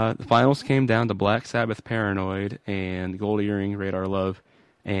 The finals came down to Black Sabbath Paranoid and Gold Earring Radar Love,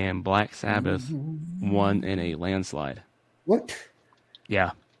 and Black Sabbath won in a landslide. What?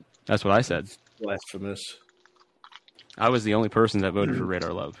 Yeah, that's what I said. Blasphemous. I was the only person that voted for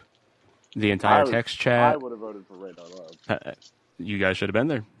Radar Love. The entire text chat. I would have voted for Radar Love. You guys should have been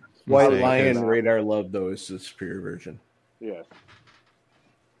there. White Lion Radar Love, though, is the superior version. Yes.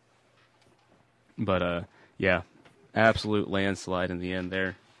 But, yeah, absolute landslide in the end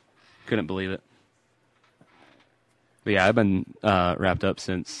there. Couldn't believe it. But, yeah, I've been wrapped up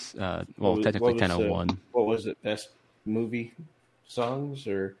since, technically 10:01. What was it, best movie songs?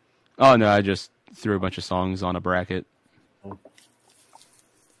 Or? Oh, no, I just threw a bunch of songs on a bracket.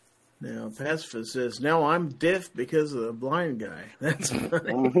 Now, Pacifist says, now I'm deaf because of the blind guy. That's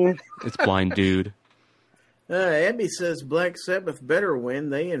funny. It's Blind Dude. Abby says Black Sabbath better win.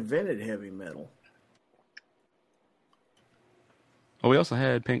 They invented heavy metal. Well, we also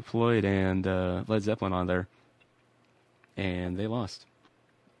had Pink Floyd and Led Zeppelin on there, and they lost.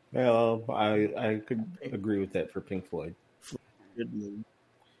 Well, I could agree with that for Pink Floyd. Good move.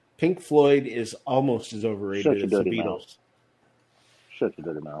 Pink Floyd is almost as overrated as the Beatles. Shut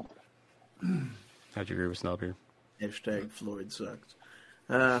your dirty mouth. How'd you agree with Snub here? Hashtag Floyd sucks.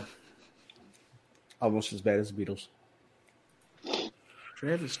 Almost as bad as the Beatles.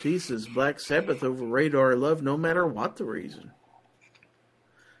 Travis T says Black Sabbath over Radar Love no matter what the reason.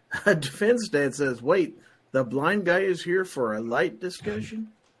 Defense Dad says, wait, the blind guy is here for a light discussion?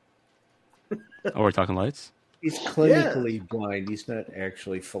 Oh, we're talking lights? He's clinically blind. He's not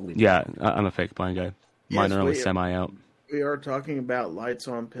actually fully blind. Yeah, I'm a fake blind guy. Mine Yes, are only we- semi-out. We are talking about lights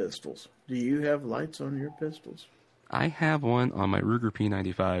on pistols. Do you have lights on your pistols? I have one on my Ruger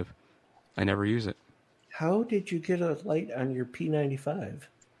P95. I never use it. How did you get a light on your P95?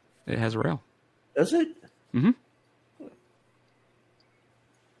 It has a rail. Does it? Mm-hmm.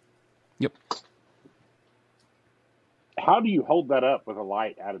 Yep. How do you hold that up with a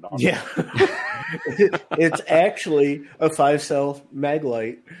light added on? Yeah. It's actually a 5-cell mag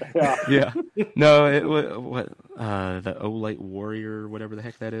light. Yeah. Yeah. No, it what the Olight Warrior, whatever the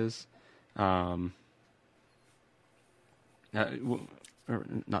heck that is. Or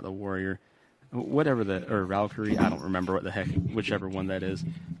not the Warrior. Whatever or Valkyrie, I don't remember what the heck, whichever one that is.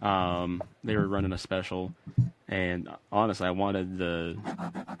 They were running a special, and honestly, I wanted the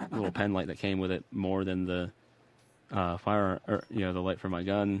little pen light that came with it more than the the light for my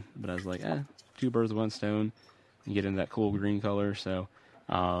gun. But I was like, two birds with one stone, and get in that cool green color. So,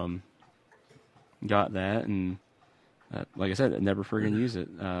 got that, and like I said, I never friggin' use it.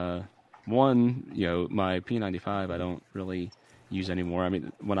 My P95, I don't really use anymore. I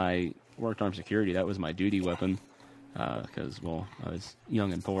mean, when I worked armed security, that was my duty weapon because, I was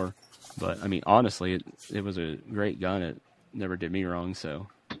young and poor. But, I mean, honestly, it was a great gun. It never did me wrong, so.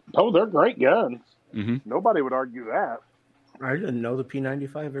 Oh, they're great guns. Mm-hmm. Nobody would argue that. I didn't know the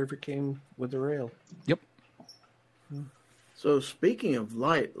P95 ever came with a rail. Yep. So speaking of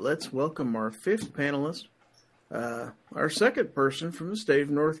light, let's welcome our fifth panelist, our second person from the state of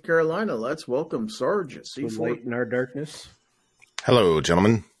North Carolina. Let's welcome Sarge at The C4. light in our darkness. Hello,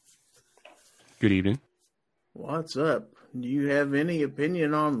 gentlemen. Good evening. What's up? Do you have any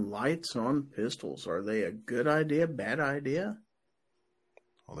opinion on lights on pistols? Are they a good idea, bad idea?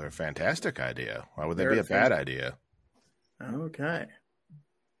 Well, they're a fantastic idea. Why would they They're be a bad idea? Okay.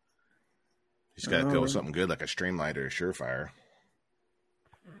 He's got to go with something good like a Streamlight or a Surefire.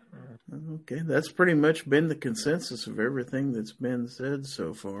 Okay, that's pretty much been the consensus of everything that's been said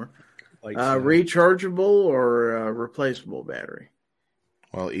so far. Rechargeable or replaceable battery?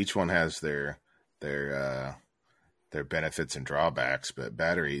 Well, each one has their benefits and drawbacks, but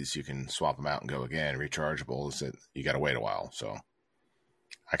batteries, you can swap them out and go again. Rechargeables, you got to wait a while. So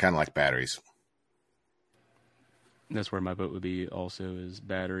I kind of like batteries. That's where my vote would be also, is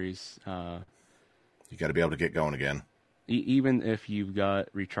batteries. You got to be able to get going again. Even if you've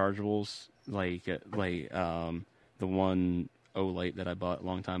got rechargeables, like the one Olight that I bought a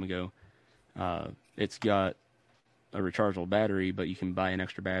long time ago, it's got a rechargeable battery, but you can buy an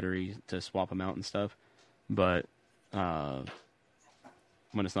extra battery to swap them out and stuff. But when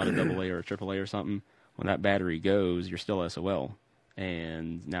it's not a AA or a AAA or something, when that battery goes, you're still SOL.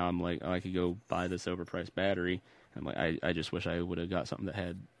 And now I'm like, I could go buy this overpriced battery. I'm like, I just wish I would have got something that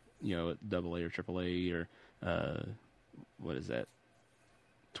had, a AA or AAA or what is that?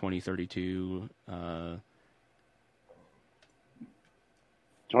 2032.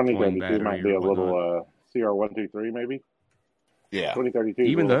 2032 might be a little CR123 maybe. Yeah, 2032.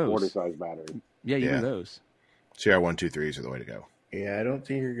 Even those 40 size battery. Yeah, even those. CR123s are the way to go. Yeah, I don't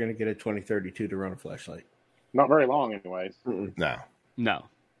think you're going to get a 2032 to run a flashlight. Not very long, anyways. No.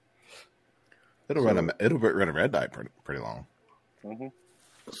 It'll run a red light pretty long. Mm-hmm.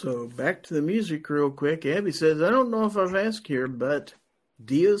 So back to the music real quick. Abby says, I don't know if I've asked here, but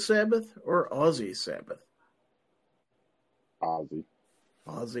Dio Sabbath or Aussie Sabbath? Aussie.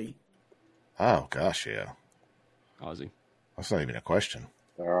 Oh, gosh, yeah. Aussie. That's not even a question.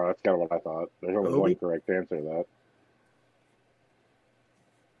 That's kind of what I thought. There's only one correct answer to that.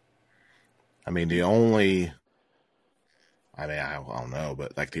 I mean, I don't know,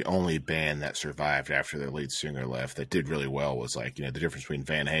 but like the only band that survived after their lead singer left that did really well was like, the difference between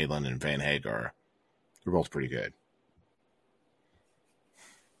Van Halen and Van Hagar. They're both pretty good.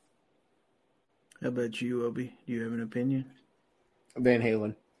 How about you, Obi? Do you have an opinion? Van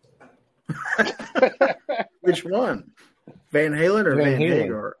Halen. Which one? Van Halen or Van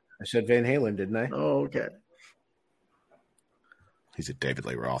Hagar? I said Van Halen, didn't I? Oh, okay. He's a David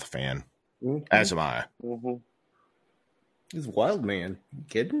Lee Roth fan. Mm-hmm. As am I. Mm-hmm. He's a wild man. You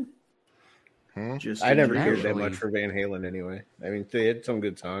kidding? I never cared that much for Van Halen anyway. I mean, they had some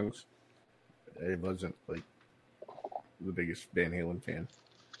good songs. It wasn't like the biggest Van Halen fan.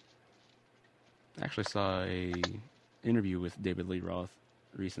 I actually saw a interview with David Lee Roth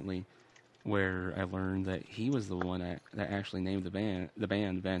recently where I learned that he was the one that actually named the band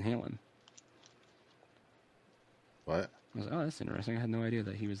Van Halen. What? I was like, oh, that's interesting. I had no idea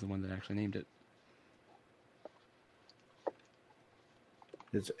that he was the one that actually named it.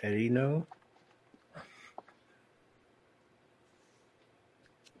 Does Eddie know?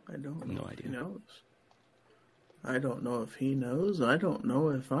 I don't know. No idea. He knows. I don't know if he knows. I don't know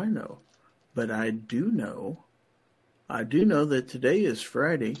if I know. But I do know that today is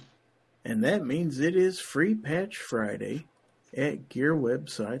Friday, and that means it is Free Patch Friday at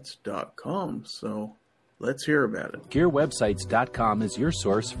GearWebsites.com. So let's hear about it. GearWebsites.com is your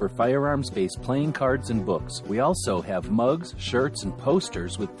source for firearms-based playing cards and books. We also have mugs, shirts, and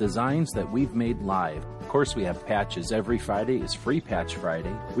posters with designs that we've made live. Of course, we have patches. Every Friday is Free Patch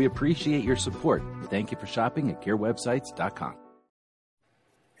Friday. We appreciate your support. Thank you for shopping at GearWebsites.com.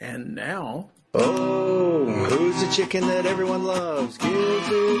 And now... Oh, who's the chicken that everyone loves?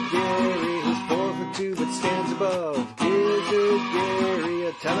 Gizzard Gary, who's 4'2" but stands above. Gizzard Gary,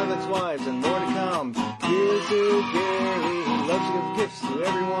 a ton of ex-wives and more to come. Gizzard Gary, he loves to give gifts to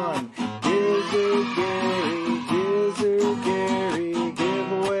everyone. Gizzard Gary,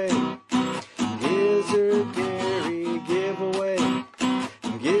 giveaway. Gizzard Gary, giveaway.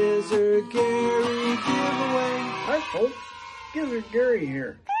 Gizzard Gary, giveaway. Hi, folks. Gizzard Gary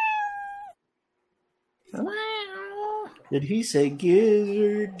here. Did he say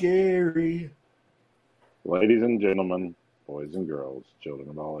Gizzard Gary? Ladies and gentlemen, boys and girls, children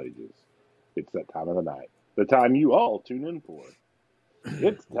of all ages, it's that time of the night. The time you all tune in for.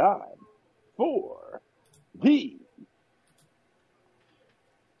 It's time for the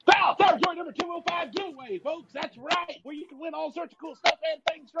Fowl Territory number 205 giveaway, folks. That's right, where you can win all sorts of cool stuff and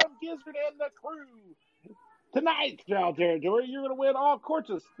things from Gizzard and the crew. Tonight, Fowl Territory, you're going to win all sorts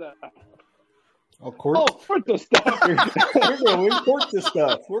of stuff. All sorts of stuff. We're going to import the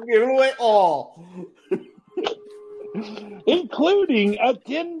stuff. We're giving away all. Including a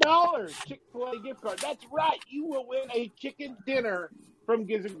 $10 Chick-fil-A gift card. That's right. You will win a chicken dinner from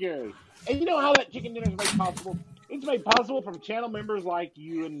Gizzard Gary. And you know how that chicken dinner is made possible? It's made possible from channel members like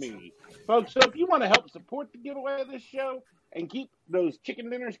you and me. Folks, so if you want to help support the giveaway of this show and keep those chicken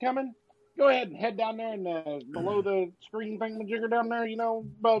dinners coming, go ahead and head down there and below the screen thingamajigger down there,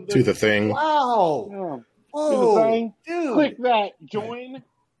 above To the thing. Wow. The thing. Dude. Click that join.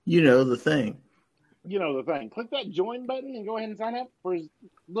 You know the thing. Click that join button and go ahead and sign up for as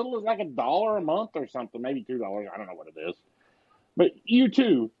little as like $1 a month or something, maybe $2. I don't know what it is. But you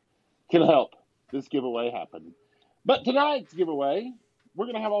too can help this giveaway happen. But tonight's giveaway, we're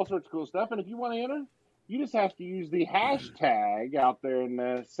going to have all sorts of cool stuff. And if you want to enter, you just have to use the hashtag out there in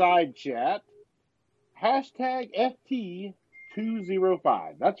the side chat. Hashtag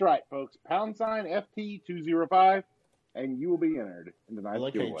FT205. That's right, folks. # FT205. And you will be entered in tonight's I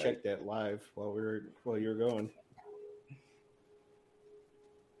like how giveaway. you checked that live while you were going.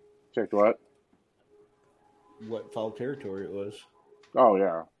 Checked what? What Fowl Territory it was. Oh,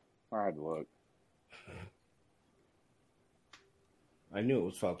 yeah. I had to look. I knew it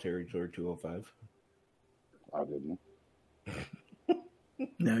was Fowl Territory 205. I didn't.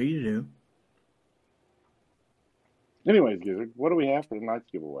 Now you do. Anyways, Gizzard, what do we have for tonight's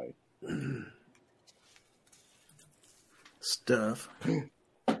giveaway? Stuff.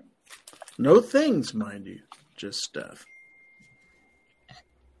 No things, mind you. Just stuff.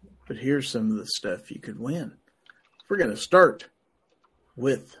 But here's some of the stuff you could win. We're going to start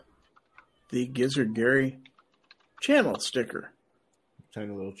with the Gizzard Gary channel sticker.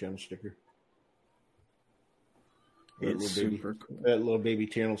 Tiny little channel sticker. It's super cool. That little baby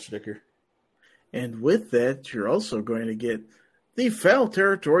channel sticker. And with that, you're also going to get the Fowl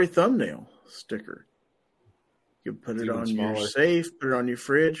Territory thumbnail sticker. You can put it on your safe, put it on your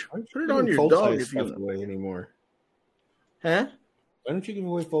fridge, put it on your dog if you want. Away anymore. Huh? Why don't you give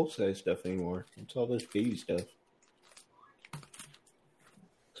away full-size stuff anymore? It's all this baby stuff.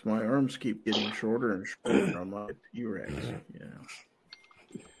 So my arms keep getting shorter and shorter on my T-Rex.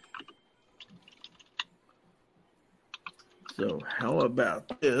 Yeah. So how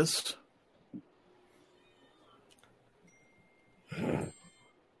about this?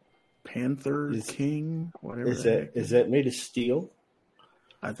 Panther King, whatever. Is that made of steel?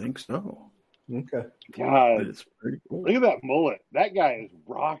 I think so. Okay. God, But it's pretty cool. look at that mullet. That guy is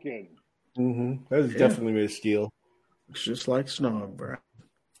rocking. Mm-hmm. That was definitely made of steel. It's just like Snog, bro.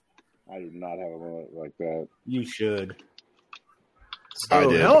 I do not have a mullet like that. You should. I So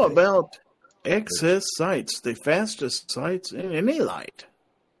did. how about excess sights? The fastest sights in any light.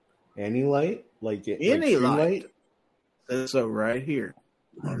 Any light? Like Any like light. So right here.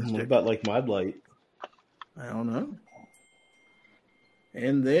 On the What sticker. about like mod light? I don't know.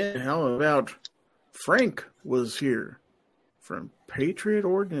 And then how about Frank was here from Patriot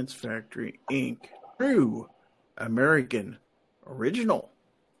Ordnance Factory, Inc. True American Original.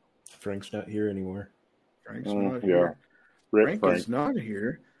 Frank's not here anymore. Frank's not Yeah. here. Rip Frank Frank. is not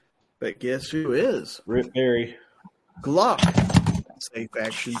here. But guess who is? Rip Barry. Glock. Safe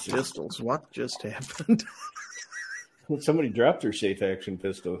action pistols. What just happened? Somebody dropped their safe action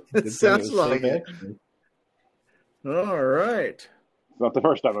pistol. It Good sounds thing it was like safe it. action. All right. It's not the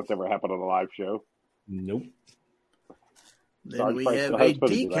first time that's ever happened on a live show. Nope. Then Sarge we Price have still a has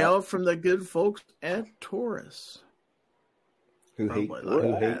footage of decal from the good folks at Taurus. Who hate Probably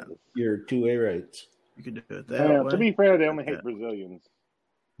like that. your 2A rights? You can do it that Yeah, way. to be fair, they only hate Yeah. Brazilians.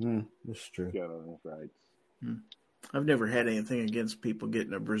 That's true. Got on his rights. I've never had anything against people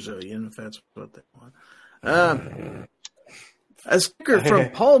getting a Brazilian, if that's what they want. A sticker from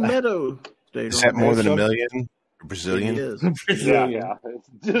Palmetto State. Is that more than so- a million? Brazilian? It is. Yeah. It's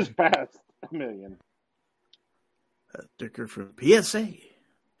just past $1 million. A sticker from PSA.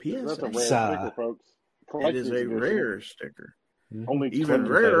 That's a rare PSA. sticker, folks. It is Collector's a edition. rare sticker. Only Even 20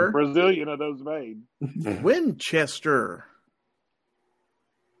 rarer. Brazilian of those made. Winchester.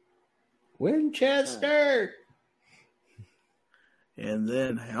 Winchester. And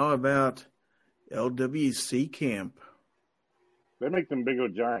then how about LWC Camp? They make them big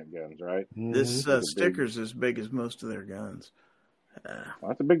old giant guns, right? This Big. sticker's as big as most of their guns.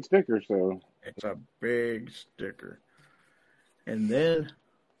 That's a big sticker, so It's a big sticker. And then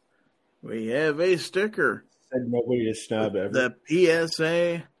we have a sticker. Said nobody is snob ever. The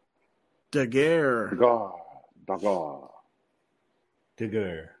PSA Daguerre. Dagar.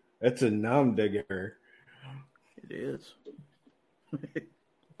 Digger. That's a nom digger. It is.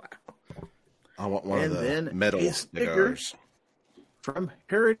 I want one And of the then metal a sticker cigars. from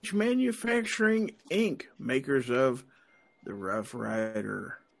Heritage Manufacturing, Inc., makers of the Rough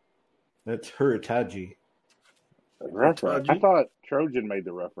Rider. That's Huritaji. Rough Rider. I thought Trojan made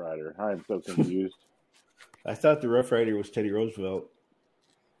the Rough Rider. I am so confused. I thought the Rough Rider was Teddy Roosevelt.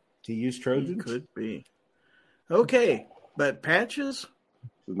 He used Trojans? Could be. Okay, but patches?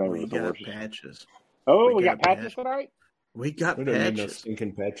 His name We was got horse. patches. Oh, we got patches tonight? We got We don't need no patches.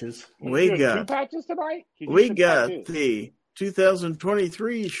 stinking patches. We Two got patches tonight? we got the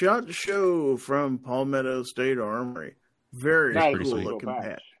 2023 SHOT Show from Palmetto State Armory. Very That's pretty cool sweet. looking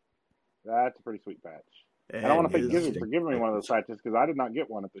patch. That's a pretty sweet patch. I don't want to thank Gizzard for giving me one of those patches because I did not get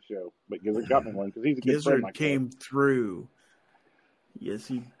one at the show, but Gizzard got me one because he's a good friend. Gizzard came through. Yes,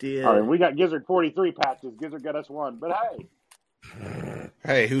 he did. All right, we got Gizzard 43 patches. Gizzard got us one, but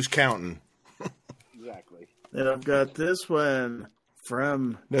Hey, who's counting? exactly. And I've got this one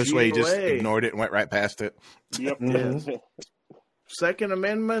from This way, you just GOA. ignored it and went right past it. Yep. Yes. Second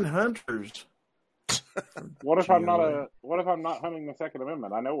Amendment hunters. What if I'm not hunting the Second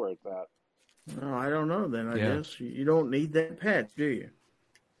Amendment? I know where it's at. Oh, I don't know then, I Yeah. guess. You don't need that patch, do you?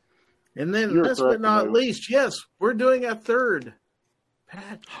 And then, You're last but correct, not Lou. least, yes, we're doing a third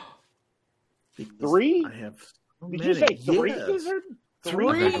patch. Because 3? I have so Did many. you say 3, Yes. Gizzard? I've Three.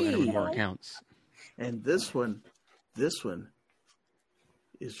 got to go with more accounts. And this one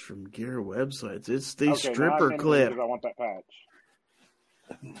is from Gear Websites. It's the Okay, now stripper I clip. I want that patch.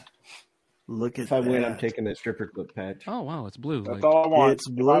 Look at If I that. win, I'm taking that stripper clip patch. Oh wow, it's blue. That's Like, all I want. it's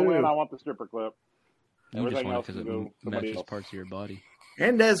If I blue. win, I want the stripper clip. you just Everything want it else because can go it somebody matches else. parts of your body.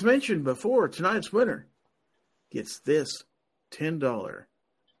 And as mentioned before, tonight's winner gets this $10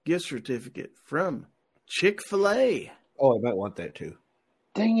 gift certificate from Chick-fil-A. Oh, I might want that too.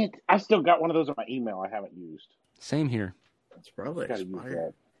 Dang it! I still got one of those on my email I haven't used. Same here. It's probably Gotta use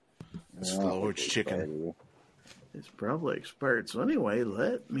expired. that. Slow chicken. It's probably expired. So anyway,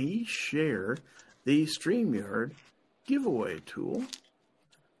 let me share the StreamYard giveaway tool.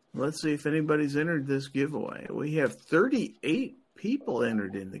 Let's see if anybody's entered this giveaway. We have 38 people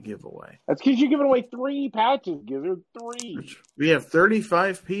entered in the giveaway. That's because you're giving away 3 patches, Gizzard. 3. We have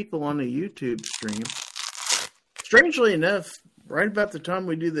 35 people on the YouTube stream. Strangely enough, right about the time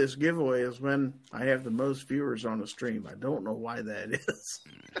we do this giveaway is when I have the most viewers on the stream. I don't know why that is.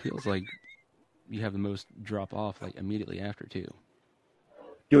 Feels like you have the most drop off like immediately after too.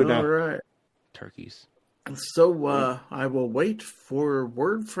 Do it now. All right. Turkeys. So I will wait for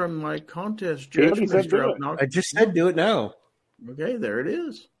word from my contest He judge, already said do Mr. it. Upnock. I just said do it now. Okay, there it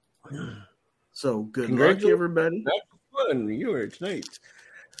is. So good luck, Congratulations. everybody. That's fun. You are tonight's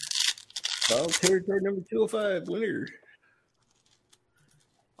Fowl Territory number 205 winner.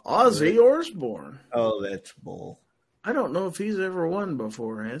 Ozzy Osbourne. Oh, that's bull. I don't know if he's ever won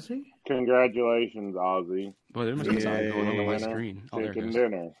before, has he? Congratulations, Ozzy. Boy, there must be something going on my Winner, screen. Oh, there it chicken goes.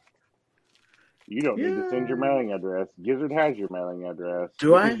 dinner. You don't need to send your mailing address. Gizzard has your mailing address.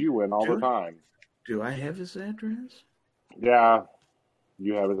 Do I? Because you win all Do the I? time. Do I have his address? Yeah,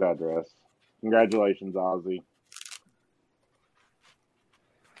 you have his address. Congratulations, Ozzy.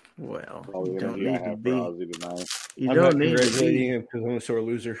 Well, All the you don't energy I need to have for be. Ozzy tonight. You I'm don't not need to congratulating be. him because I'm a sore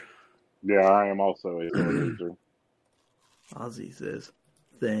loser. Yeah, I am also a sore loser. Ozzy says,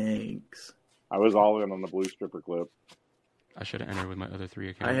 "Thanks." I was all in on the blue stripper clip. I should have entered with my other 3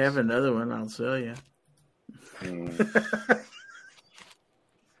 accounts. I have another one. I'll sell you.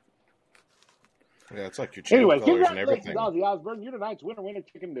 Yeah, it's like your channel Anyway, colors and congratulations, everything. Ozzy Osbourne. You're tonight's winner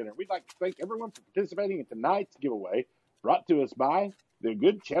chicken dinner. We'd like to thank everyone for participating in tonight's giveaway, brought to us by the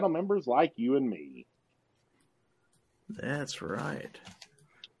good channel members like you and me. That's right.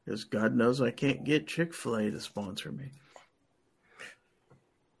 Because God knows I can't get Chick-fil-A to sponsor me.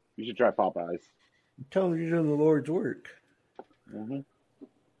 You should try Popeyes. Tell him you're doing the Lord's work. Mm-hmm.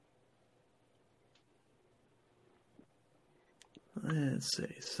 Let's see.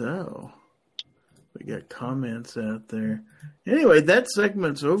 So, we got comments out there. Anyway, that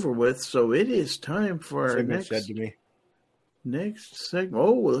segment's over with, so it is time for our Segment said to me. next segment.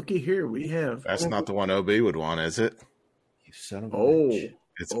 Oh, looky here. We have... That's not the one OB would want, is it? You son of a Oh. bitch.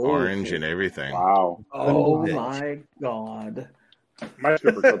 It's Oh. orange and everything. Wow. Oh, bitch. my God. My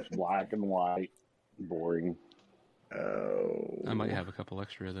stripper clip's black and white. Boring. Oh. I might have a couple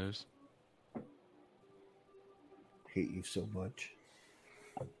extra of those. Hate you so much.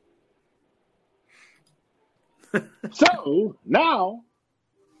 So, now,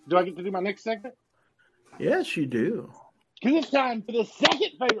 do I get to do my next segment? Yes, you do. Because it's time for the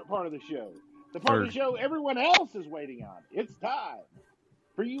second favorite part of the show. The part of the Third. show everyone else is waiting on. It's time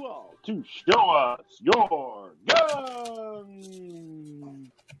for you all to show us your guns.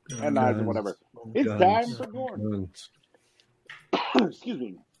 And knives and whatever. It's time for GORN. Excuse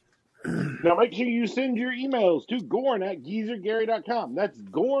me. Now make sure you send your emails to GORN at GizzardGary.com. That's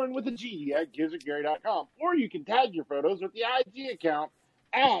GORN with a G at GizzardGary.com. Or you can tag your photos with the IG account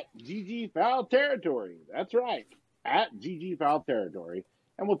at GG Fowl Territory. That's right, at GG Fowl Territory.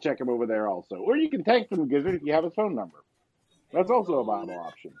 and we'll check him over there also. Or you can text him, Gizzard, if you have his phone number. That's also a viable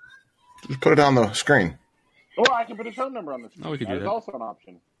option. Just put it on the screen. Or I can put his phone number on the screen. Oh, we could do that. That's also an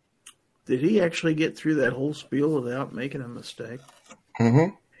option. Did he actually get through that whole spiel without making a mistake?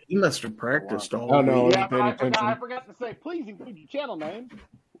 Mm-hmm. He must have practiced all Oh, no. week. Yeah, but paying I attention. forgot to say, please include your channel name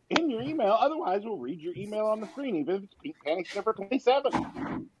in your email. Otherwise, we'll read your email on the screen, even if it's Pink Panic Sniffer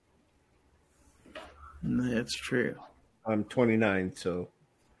 27. That's true. I'm 29, so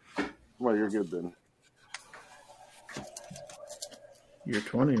Well, you're good then. You're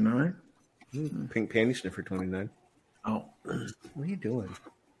 29? pink panty sniffer 29. Oh. What are you doing?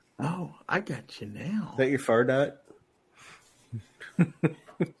 Oh, I got you now. Is that your far dot?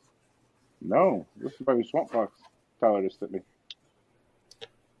 No, this is my Swamp Fox. Tyler just sent me.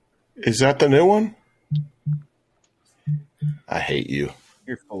 Is that the new one? I hate you.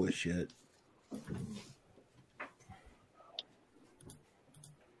 You're full of shit.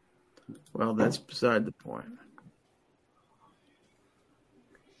 Well, that's beside the point.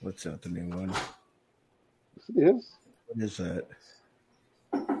 What's not the new one? Yes, it is. What is that?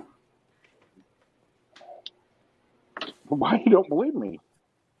 Why you don't believe me?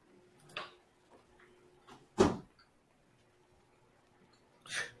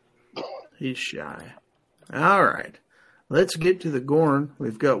 He's shy. All right. Let's get to the GORN.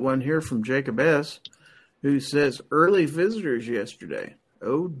 We've got one here from Jacob S., who says, early visitors yesterday.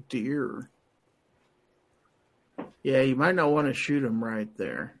 Oh, dear. Yeah, you might not want to shoot him right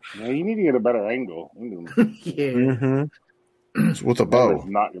there. Yeah, you need to get a better angle. Yeah. Mm-hmm. It's with a bow. He's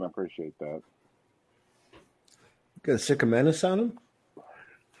not going to appreciate that. Got a sick menace on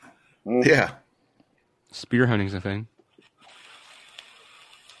him? Yeah. Spear hunting's a thing.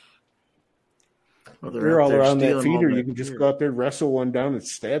 Well, You're out all there around that stealing all feeder. that You can just gear. go out there, wrestle one down, and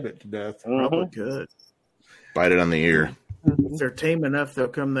stab it to death. Probably could. Bite it on the ear. If they're tame enough, they'll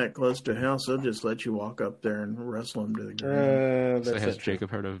come that close to a house. They'll just let you walk up there and wrestle them to the ground. So That's has not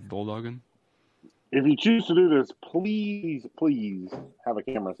Jacob heard of bulldogging? If you choose to do this, please have a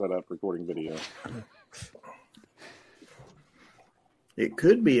camera set up recording video. It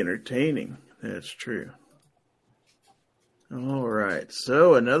could be entertaining. That's true. All right.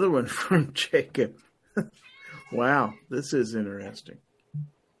 So another one from Jacob. Wow, this is interesting.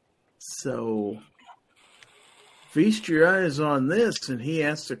 So feast your eyes on this, and he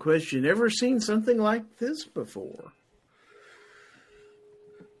asked the question, ever seen something like this before?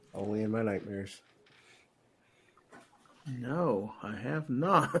 Only in my nightmares. No, I have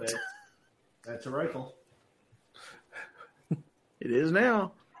not. That's a rifle. It is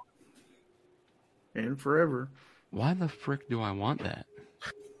now. And forever. Why the frick do I want that?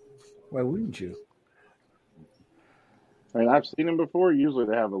 Why wouldn't you? I mean, I've seen them before. Usually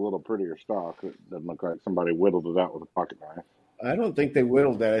they have a little prettier stock. It doesn't look like somebody whittled it out with a pocket knife. I don't think they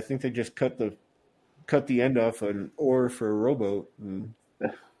whittled that. I think they just cut the end off an oar for a rowboat. And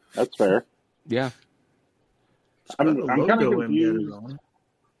That's fair. Yeah. I'm Got a kind of logo embedded confused. on it.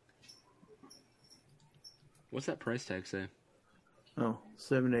 What's that price tag say? Oh,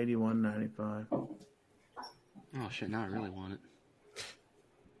 $781.95. Oh shit! Now I really want it.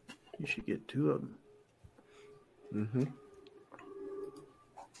 You should get two of them. mm-hmm.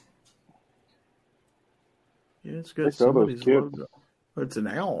 Yeah, it's They got sell those somebody's kits. logo. Oh, it's an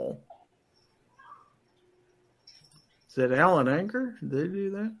owl. Is that Allen Anchor? Did they do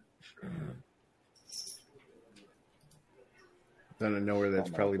that? I don't know where that's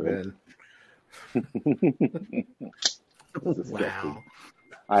probably been. Wow.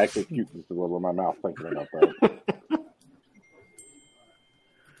 I actually cute just a little in my mouth thinking about that.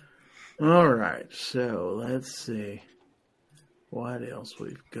 All right, so let's see what else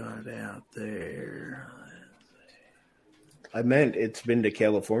we've got out there. I meant it's been to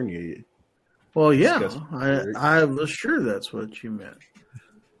California. Well, yeah, Disgusting. I was sure that's what you meant.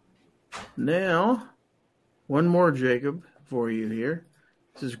 Now, one more, Jacob, for you here.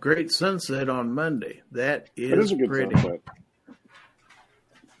 This is great sunset on Monday. That It is is a good pretty. sunset.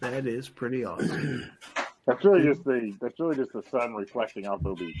 That is pretty awesome. That's really just the sun reflecting off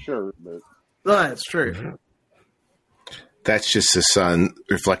Obie's shirt, but That's true. That's just the sun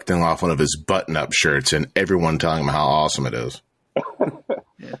reflecting off one of his button-up shirts and everyone telling him how awesome it is.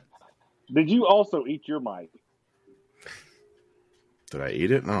 did you also eat your mic? Did I eat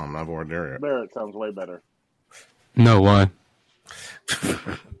it? No, I'm not bored there yet. There, it sounds way better. No, why?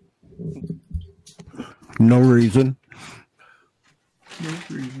 No reason.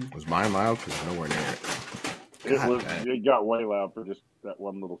 Was mine loud? Because nowhere near it. It got way loud for just that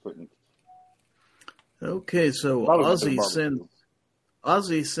one little sentence. Okay, so Thought it was Ozzy barbecue.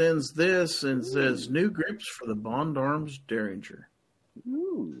 Ozzy sends this and says new grips for the Bond Arms Derringer.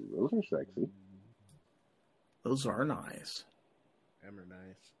 Ooh, those are sexy. Those are nice. Them are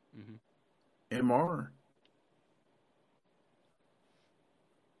nice. Mm-hmm. MR.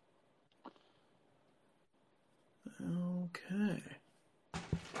 Okay.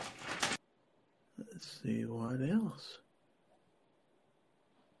 Let's see what else.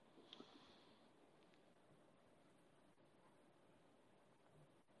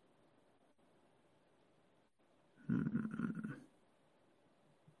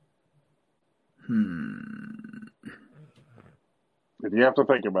 If you have to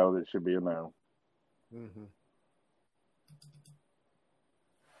think about it, it should be a no. Mm-hmm.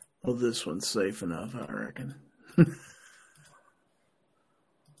 Well, this one's safe enough, I reckon.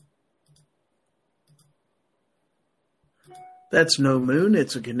 That's no moon.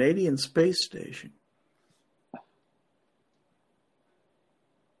 It's a Canadian space station. A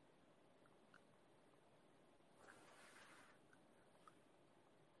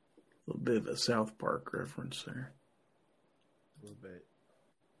little bit of a South Park reference there. A little bit.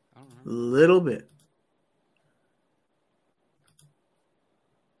 I don't A know. little bit.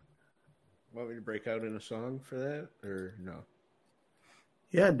 Want me to break out in a song for that, or no?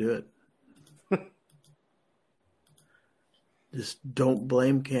 Yeah, do it. Just don't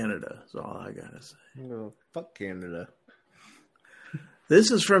blame Canada, is all I gotta say. No, fuck Canada.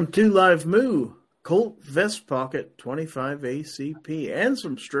 This is from 2 Live Moo, Colt Vest Pocket 25 ACP, and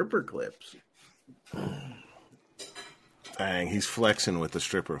some stripper clips. Dang, he's flexing with the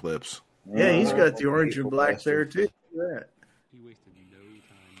stripper clips. Yeah, he's got the orange and black there, too. Look at that. He wasted no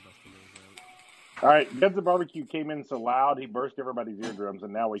time busting those out. All right, Gizzard Barbecue came in so loud he burst everybody's eardrums,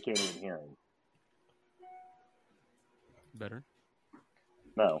 and now we can't even hear him. Better?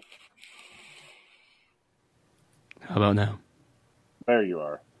 No, How about now? there you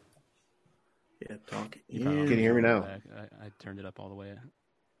are. Yeah, talking. You Yeah. Can you hear me now? I turned it up all the way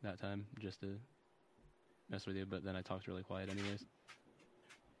that time just to mess with you, but then I talked really quiet anyways.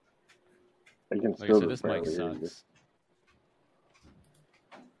 I can Like I still said, this mic barely hear you. sucks.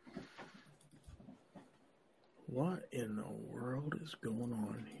 What in the world is going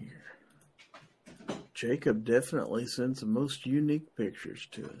on here? Jacob definitely sends the most unique pictures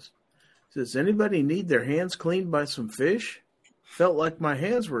to us. Says, anybody need their hands cleaned by some fish? Felt like my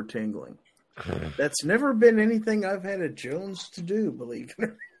hands were tingling. That's never been anything I've had a Jones to do, believe it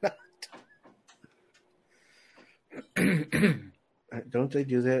or not. Don't they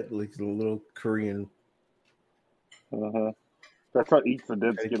do that? Like the little Korean. That's what eats the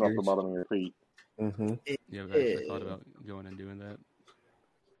dead skin off the bottom of your feet. Mm-hmm. Yeah, I've actually thought about going and doing that.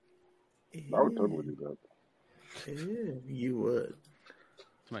 I would totally do that. Yeah, you would.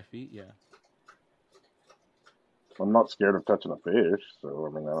 To my feet, yeah. I'm not scared of touching a fish, so I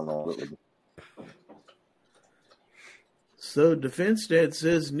mean, I don't know what it would. So Defense Dad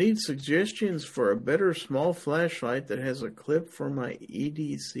says, need suggestions for a better small flashlight that has a clip for my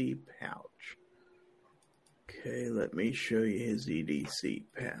EDC pouch. Okay, let me show you his EDC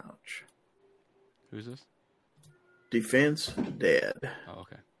pouch. Who's this? Defense Dad. Oh,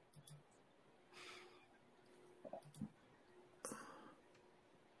 okay.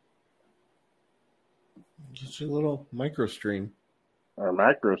 Just a little micro stream. Or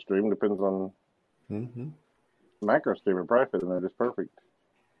macro stream, depends on Mm-hmm. macro stream and probably fit in there just perfect.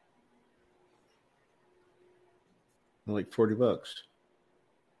 Like $40.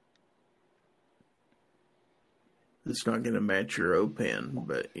 It's not going to match your O-Pen,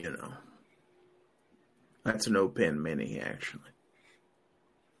 but, you know. That's an O-Pen Mini, actually.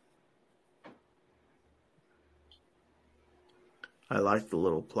 I like the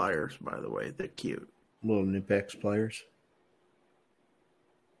little pliers, by the way. They're cute. Little Nipex pliers.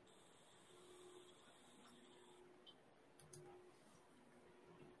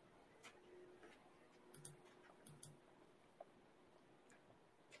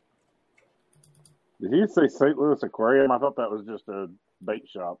 Did you say St. Louis Aquarium? I thought that was just a bait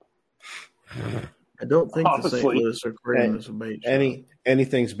shop. I don't think the Honestly. St. Louis Aquarium is a bait shop.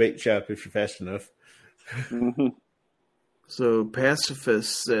 Anything's bait shop if you're fast enough. So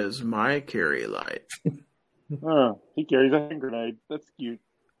Pacifist says, my carry light. Oh, he carries a hand grenade. That's cute.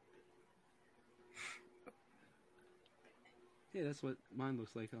 Yeah, that's what mine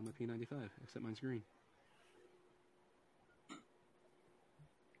looks like on the P95, except mine's green.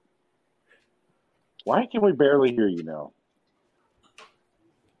 Why can we barely hear you now?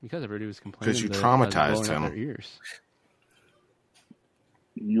 Because everybody was complaining. 'Cause you that I was traumatized blowing out him. their ears.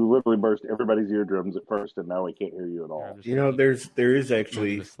 You literally burst everybody's eardrums at first, and now we can't hear you at all. You know, there is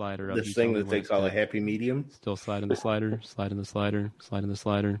actually the slider up. this You thing tell me that when they it's call a dead. happy medium. Still slide in the slider, slide in the slider, slide in the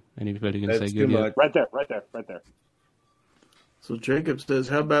slider. Anybody can That's say too good yet? much. Right there, right there, right there. So Jacob says,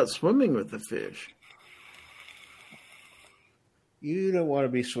 how about swimming with the fish? You don't want to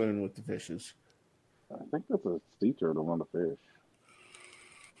be swimming with the fishes. I think that's a sea turtle on the fish.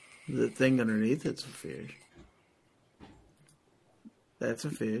 The thing underneath it's a fish. That's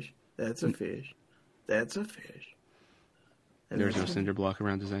a fish. That's a fish. That's a fish. And There's no cinder block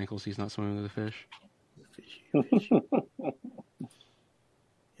around his ankles. He's not swimming with a fish. Fishy.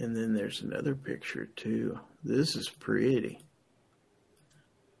 And then there's another picture, too. This is pretty.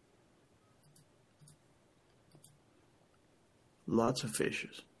 Lots of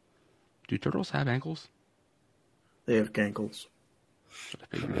fishes. Do turtles have ankles? They have cankles. I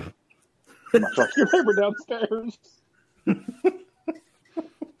figured. My fucking paper downstairs.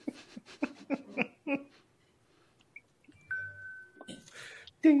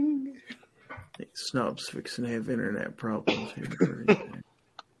 Ding. Hey, Snob's fixing to have internet problems here.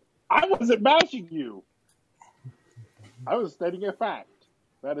 I wasn't bashing you. I was stating a fact.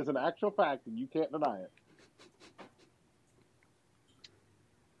 That is an actual fact, and you can't deny it.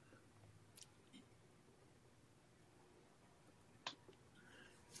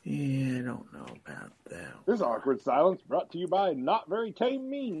 Yeah, I don't know about that. This awkward silence brought to you by Not Very Tame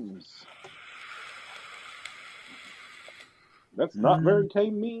Memes. That's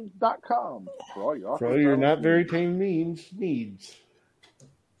notverytamememes.com for all your For all your not very tame needs.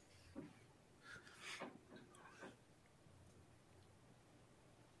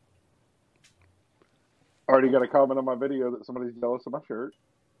 Already got a comment on my video that somebody's jealous of my shirt.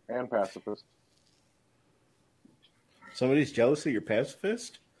 And pacifist. Somebody's jealous of your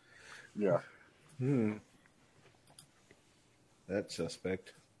pacifist? Yeah. That's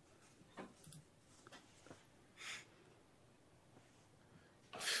suspect.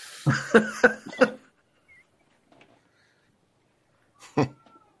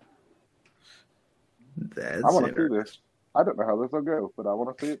 That's I want to see this. I don't know how this will go, but I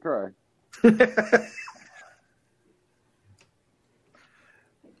want to see it try.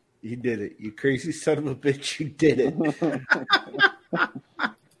 You did it. You crazy son of a bitch. You did it.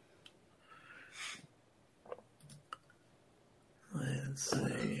 Let's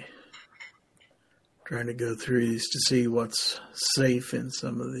see. Trying to go through these to see what's safe in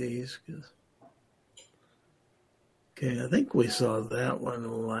some of these. Okay, I think we saw that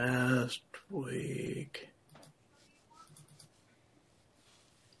one last week.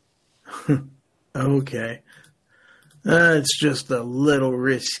 Okay. It's just a little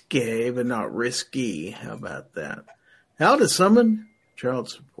risque, but not risky. How about that? How to summon child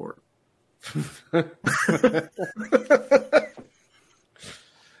support.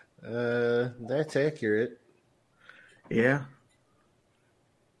 That's accurate. Yeah.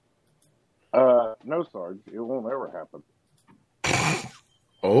 No, Sarge. It won't ever happen.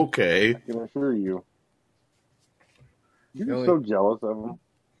 Okay. I can assure you. You're so jealous of him.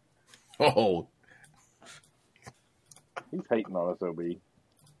 Oh. He's hating on us, OB.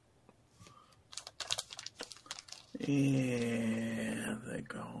 Yeah, I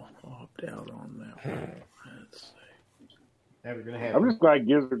think I'll opt out on that one. Let's see. Never gonna happen. I'm just glad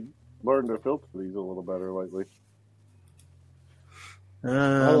Gizzard learned to filter these a little better lately.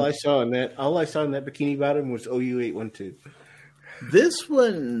 All I saw in that bikini bottom was OU812. This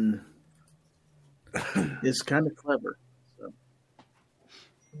one is kind of clever. So.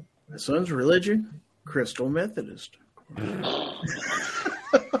 My son's religion, Crystal Methodist.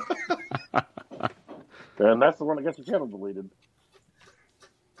 And that's the one that gets your channel deleted.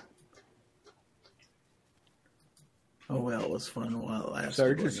 Oh, well, it was fun while it lasted.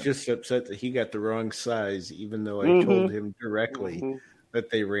 Sarge is just upset that he got the wrong size, even though I told him directly that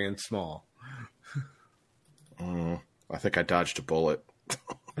they ran small. I think I dodged a bullet.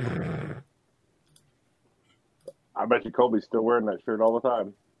 I bet you Colby's still wearing that shirt all the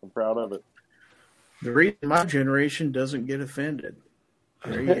time. I'm proud of it. The reason my generation doesn't get offended.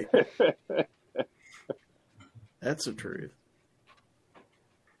 There you go. That's the truth.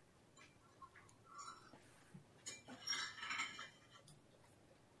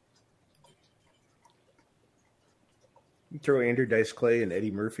 You throw Andrew Dice Clay and Eddie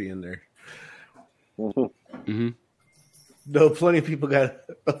Murphy in there. Mm-hmm. Though plenty of people got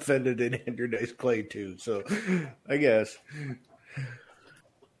offended in Andrew Dice Clay too, so I guess.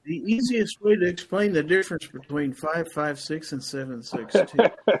 The easiest way to explain the difference between 5.56 and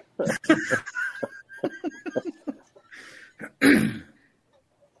 7.62.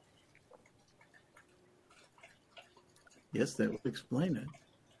 Yes, that would explain it.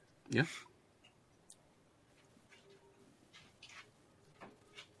 Yeah.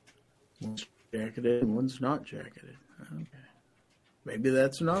 One's jacketed and one's not jacketed. Okay. Maybe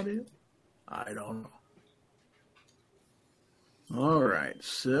that's not it. I don't know. All right,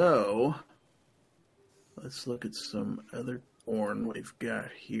 so let's look at some other GORN we've got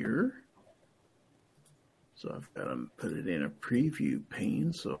here. So I've got to put it in a preview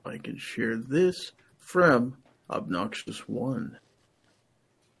pane so I can share this from Obnoxious One.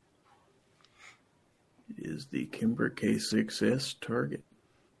 It is the Kimber K6S target,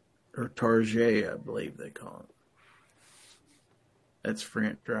 or Target, I believe they call it. That's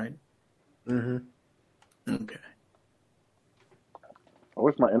French, right? Mm-hmm. Okay. I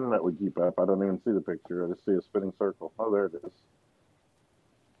wish my internet would keep up. I don't even see the picture. I just see a spinning circle. Oh, there it is.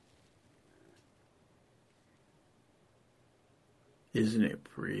 Isn't it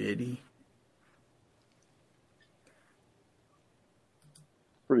pretty?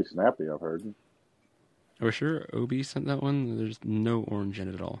 Pretty snappy, I've heard. Are we sure Obi sent that one? There's no orange in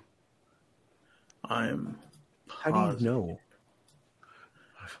it at all. I'm How positive. do you know?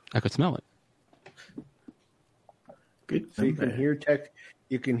 I could smell it. Good. So you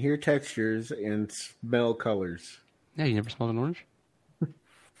can hear textures and smell colors. Yeah, you never smelled an orange?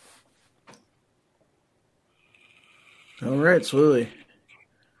 All right, Swilly.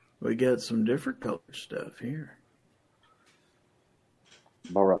 We got some different color stuff here.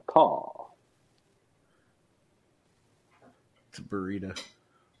 Baraka. It's a burrito.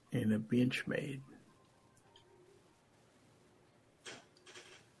 And a Benchmade.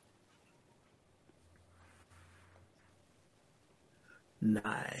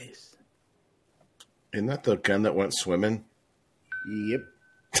 Nice. Isn't that the gun that went swimming? Yep.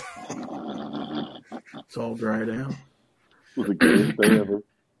 It's all dried out. It was the greatest day ever.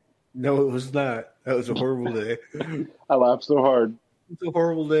 No, it was not. That was a horrible day. I laughed so hard. It's a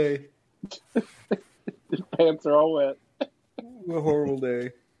horrible day. His pants are all wet. A horrible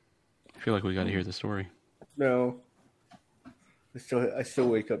day. I feel like we got to hear the story. No. I still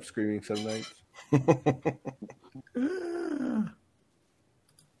wake up screaming some nights.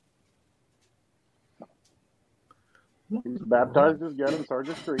 He was baptized his gun in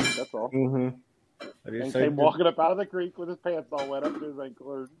Sergeant Creek, that's all. Mm-hmm. And came walking up out of the creek with his pants all wet up to his ankle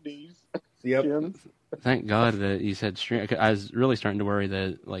or knees. Yep. Chins. Thank God that you said string. I was really starting to worry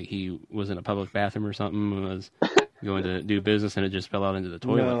that like he was in a public bathroom or something and was going to do business and it just fell out into the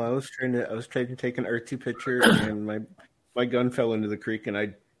toilet. No, I was trying to take an artsy picture and my gun fell into the creek and I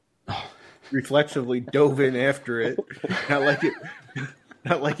reflexively dove in after it.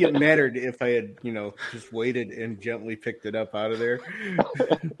 Not like it mattered if I had, just waited and gently picked it up out of there.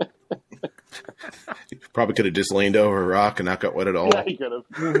 Probably could have just leaned over a rock and not got wet at all. Yeah, he could have.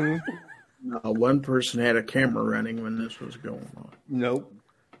 Mm-hmm. No, one person had a camera running when this was going on. Nope.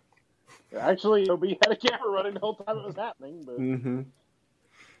 Actually, OB had a camera running the whole time it was happening. But... Mm-hmm.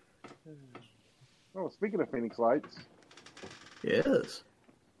 Oh, speaking of Phoenix Lights. Yes.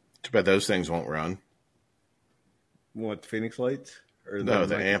 Too bad those things won't run. What, the Phoenix Lights? Or No,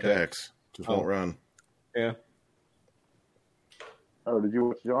 the Amp Tech? X just won't run. Yeah. Oh, did you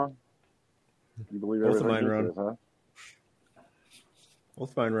watch John? You believe Both of everything mine he run. says, huh?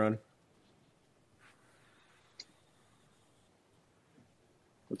 Both mine run.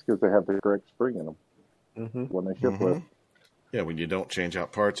 It's because they have the correct spring in them Mm-hmm. when they ship with. Yeah, when you don't change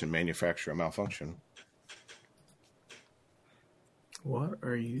out parts and manufacture a malfunction. What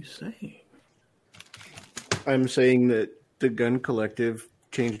are you saying? I'm saying that the Gun Collective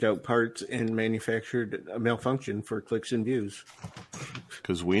changed out parts and manufactured a malfunction for clicks and views.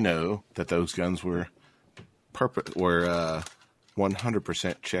 Because we know that those guns were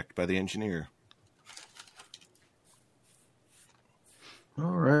 100% checked by the engineer. All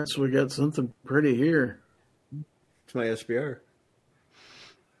right, so we got something pretty here. It's my SBR.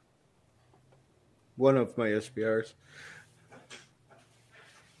 One of my SBRs.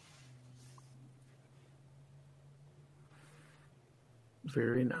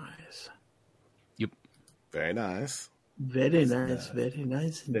 Very nice. Yep. Very nice. Very nice. Very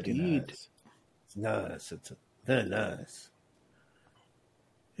nice indeed. Nice. It's nice. It's very nice.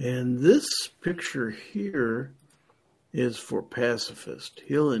 And this picture here is for Pacifist.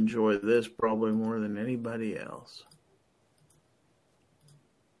 He'll enjoy this probably more than anybody else.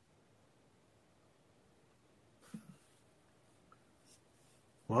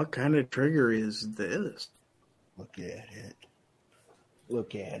 What kind of trigger is this? Look at it.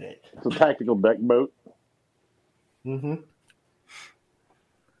 Look at it. It's a tactical deck boat. Mm-hmm.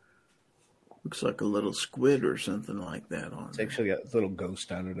 Looks like a little squid or something like that on It's it. actually got a little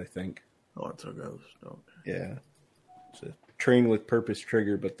ghost on it, I think. Oh, it's a ghost. Okay. Yeah. It's a train with purpose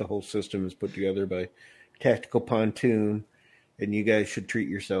trigger, but the whole system is put together by Tactical Pontoon, and you guys should treat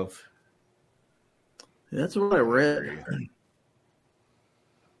yourself. That's what I read.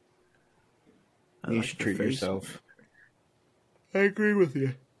 I You like should the treat face. yourself. I agree with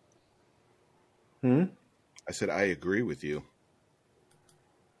you. I said I agree with you.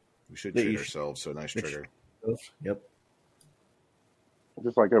 We should treat ourselves to a nice trigger. Yep.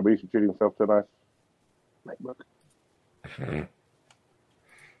 Just like we should treat himself to a nice MacBook.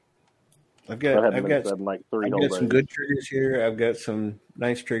 I've got some good days. triggers here. I've got some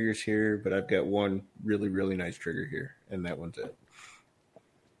nice triggers here, but I've got one really, really nice trigger here, and that one's it.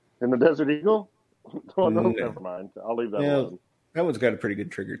 And the Desert Eagle? Oh, no, never mind. I'll leave that alone. That one's got a pretty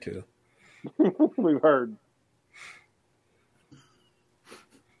good trigger, too. We've heard.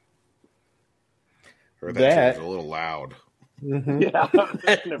 Or that trigger's a little loud. Mm-hmm. Yeah.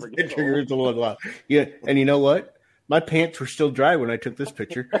 That trigger is a little loud. Yeah, and you know what? My pants were still dry when I took this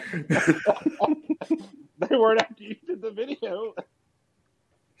picture. They weren't after you did the video.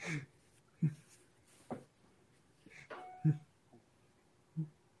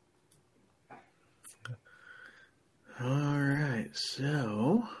 All right,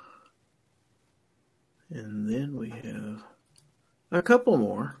 so, and then we have a couple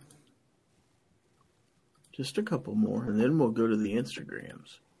more. Just a couple more, and then we'll go to the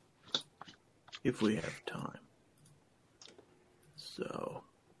Instagrams if we have time. So,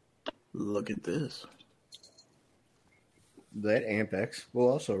 look at this. That Ampex will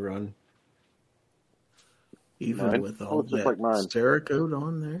also run. Even with all that Cerakote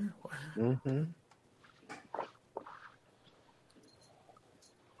on there. Wow. Mm-hmm.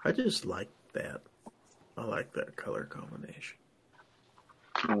 I just like that. I like that color combination.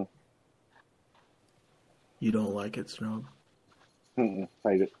 Mm. You don't like it, Snob? Hate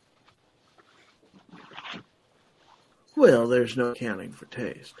it. Well, there's no accounting for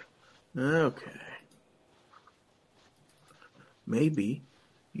taste. Okay. Maybe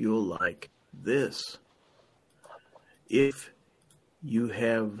you'll like this. If you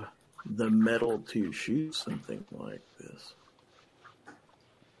have the metal to shoot something like this.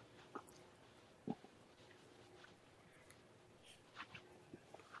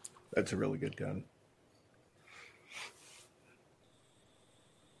 That's a really good gun.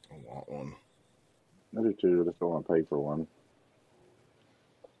 I want one. I do too. I just don't want to pay for one.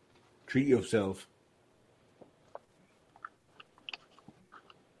 Treat yourself.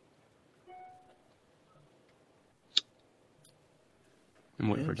 I'm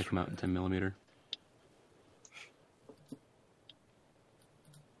waiting for it to come out in 10 millimeter.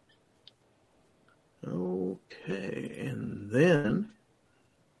 Okay, and then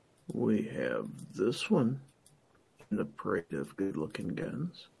we have this one in the parade of good-looking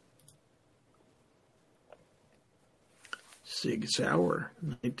guns. Sig Sauer,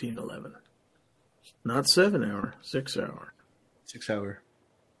 1911. Not 7 hour, 6 hour. 6 hour.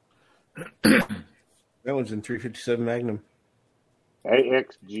 That one's in 357 Magnum.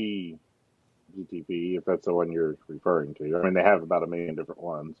 AXG GTP, if that's the one you're referring to. I mean, they have about 1 million different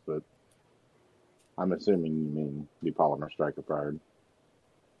ones, but I'm assuming you mean the polymer striker fired.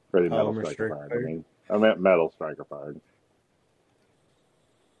 Or the metal striker fired. I meant metal striker fired.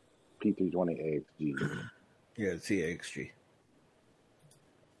 P220 AXG. Yeah, it's the AXG.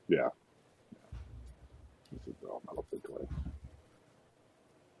 Yeah. This is all metal P220.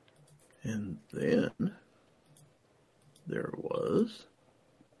 And then there was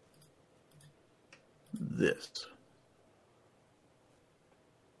this.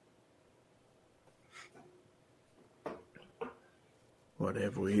 What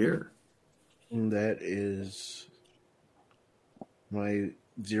have we here? And that is my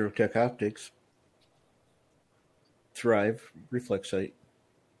Zero Tech Optics Thrive reflex sight.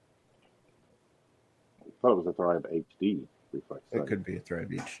 I thought it was a Thrive HD reflex sight. It could be a Thrive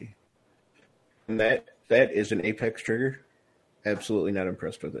HD. And that is an Apex trigger. Absolutely not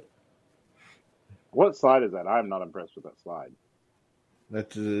impressed with it. What slide is that? I'm not impressed with that slide.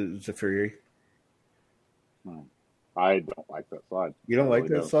 That's a Zafiri. I don't like that slide. You don't like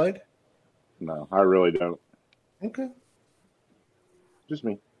that slide? No, I really don't. Okay. Just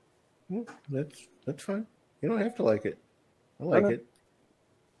me. Well, that's fine. You don't have to like it. I like it.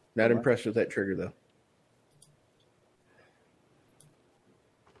 Not impressed with that trigger, though.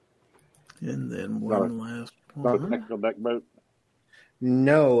 And then one last one. Not a technical deck boat?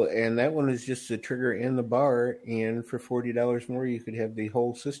 No, and that one is just the trigger and the bar, and for $40 more, you could have the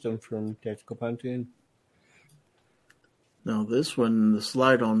whole system from Tactical Pontoon. Now, this one, the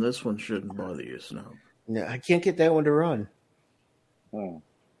slide on this one shouldn't bother you, Snow. No, I can't get that one to run. You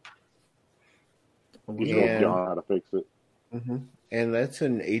told John how to fix it. Mm-hmm. And that's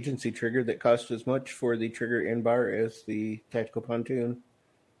an agency trigger that costs as much for the trigger and bar as the Tactical Pontoon.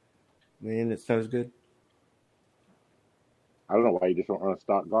 Man, it's not as good. I don't know why you just don't run a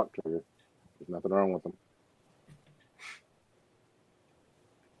stock Glock trigger. There's nothing wrong with them.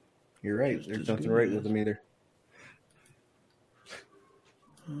 You're right. Just There's as nothing good right as- with them either.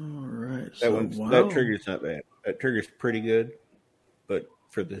 All right. That trigger's not bad. That trigger's pretty good, but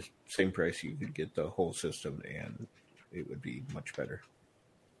for the same price, you could get the whole system, and it would be much better.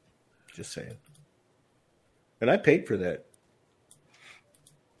 Just saying. And I paid for that.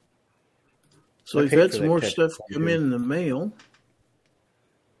 So we've had some more stuff come in the mail.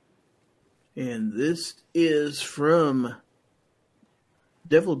 And this is from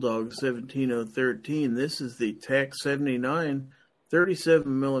Devil Dog 17013. This is the TAC 79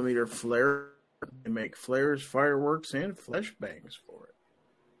 37 millimeter flare. They make flares, fireworks, and flashbangs for it.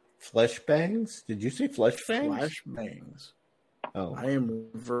 Flashbangs? Did you say flashbangs? Flashbangs. Oh, I am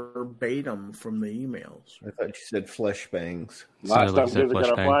verbatim from the emails. I thought you said flashbangs. Last time said Gizzard got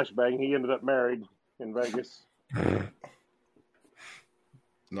a flashbang. flashbang, he ended up married in Vegas.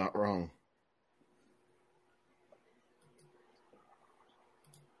 Not wrong.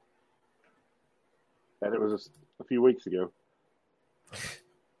 And it was a few weeks ago.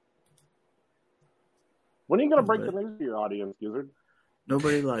 When are you going to break the news to your audience, Gizzard?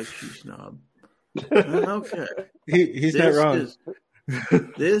 Nobody likes you, snob. Okay. He's not wrong.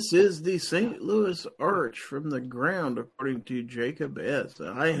 This is the St. Louis Arch from the ground, according to Jacob S.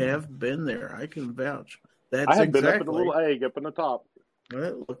 I have been there. I can vouch. That's I have exactly been up in the little egg up in the top. what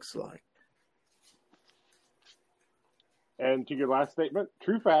it looks like. And to your last statement,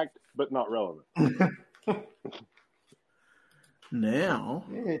 true fact, but not relevant. Now,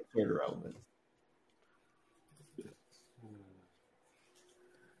 It's irrelevant.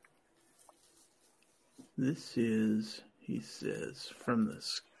 this is, he says, from the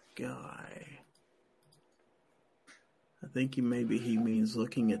sky. I think he means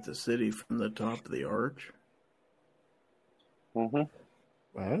looking at the city from the top of the arch.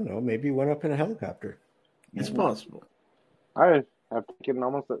 Mm-hmm. I don't know. Maybe he went up in a helicopter. It's possible. I have taken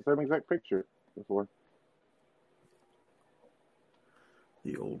almost that same exact picture before.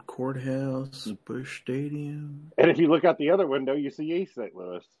 The old courthouse, Busch Stadium. And if you look out the other window, you see East St.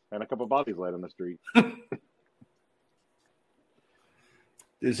 Louis and a couple bodies laid on the street.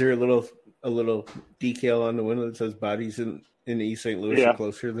 Is there a little decal on the window that says bodies in East St. Louis Yeah. are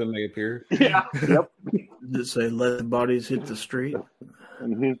closer than they appear? Yeah. Yep. Does it say let the bodies hit the street?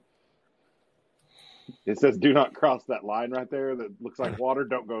 Mm-hmm. It says, "Do not cross that line right there. That looks like water.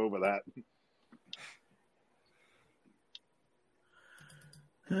 Don't go over that."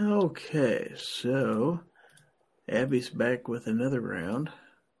 Okay, so Abby's back with another round.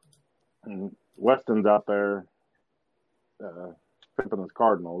 And Weston's out there pimping his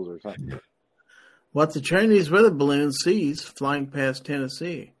Cardinals or something. What the Chinese weather balloon sees flying past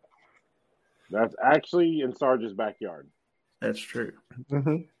Tennessee. That's actually in Sarge's backyard. That's true.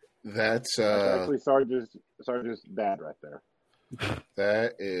 Mm-hmm. That's That's actually Sarge's dad right there.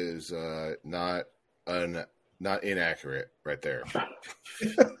 that is not inaccurate right there.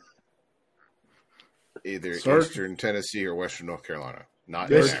 Either Sarge- Eastern Tennessee or Western North Carolina. Not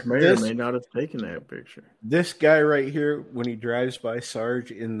This- Sarge inaccurate. may or This- may not have taken that picture. This guy right here, when he drives by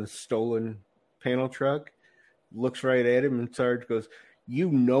Sarge in the stolen panel truck, looks right at him, and Sarge goes, "You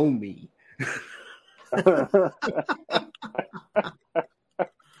know me."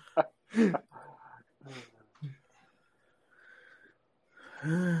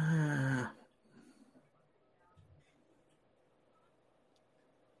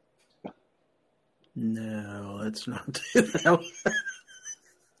 No, let's not do that.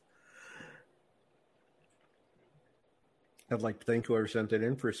 I'd like to thank whoever sent that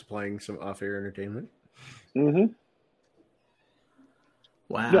in for supplying some off-air entertainment. Mm-hmm.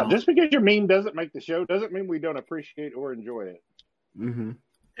 Wow. Yeah, just because your meme doesn't make the show doesn't mean we don't appreciate or enjoy it. Mm-hmm.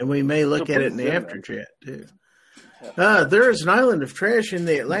 And we may look So at it in please the send after them. chat, too. There is an island of trash in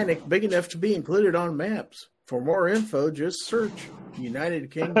the Atlantic big enough to be included on maps. For more info, just search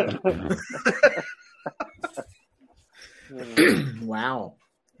United Kingdom. Wow.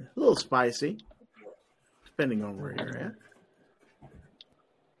 A little spicy, depending on where you're at.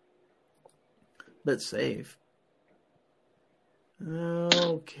 But safe.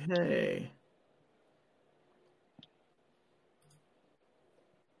 Okay.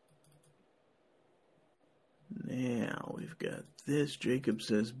 Now we've got this. Jacob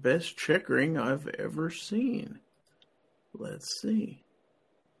says, best checkering I've ever seen. Let's see.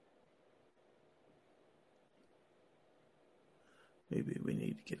 Maybe we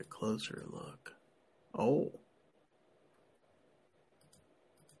need to get a closer look. Oh.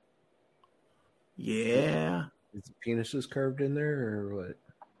 Yeah. Is the penises carved in there, or what?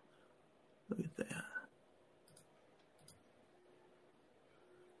 Look at that.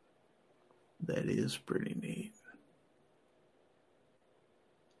 That is pretty neat.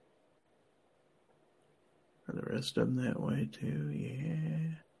 Are the rest of them that way too?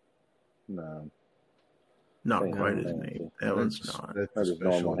 Yeah. No. Not They quite have as fancy. neat. That one's not. That's That a is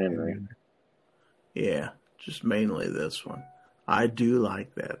normal special Henry. opinion. Yeah, just mainly this one. I do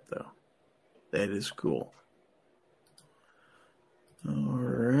like that, though. That is cool. All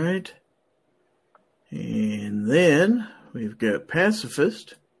right. And then we've got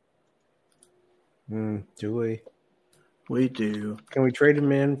Pacifist. Do we? We do. Can we trade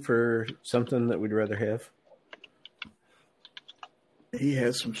him in for something that we'd rather have? He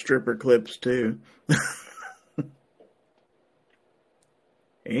has some stripper clips, too.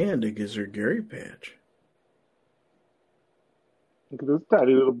 And a Gizzard Gary patch. Look at those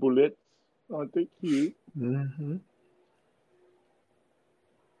tiny little bullets. Aren't they cute? Mm-hmm.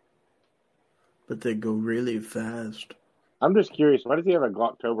 But they go really fast. I'm just curious. Why does he have a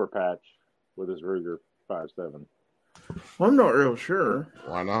Glocktober patch with his Ruger 5.7? Well, I'm not real sure.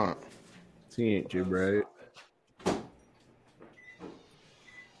 Why not? He ain't too bright.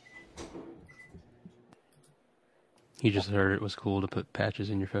 You just heard it was cool to put patches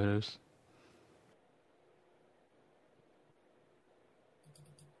in your photos.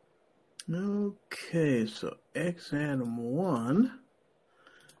 Okay, so X Adam 1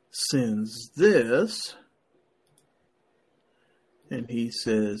 sends this, and he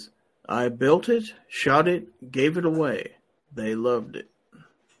says, I built it, shot it, gave it away. They loved it.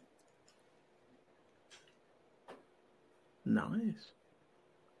 Nice.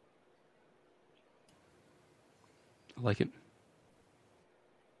 I like it.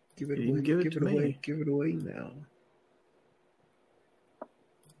 Give it You away. can give it Give to it away. me. Give it away now.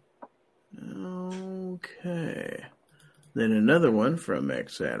 Okay. Then another one from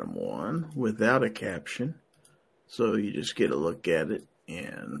X Adam 1 without a caption. So you just get a look at it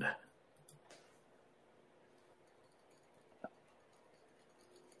and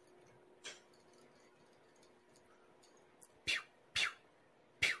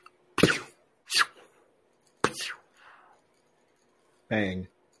Bang.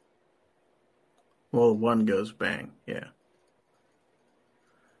 well, one goes bang, yeah.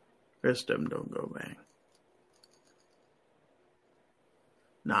 Rest of them don't go bang.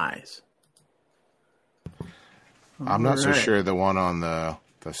 Nice. I'm not so Alright. sure the one on the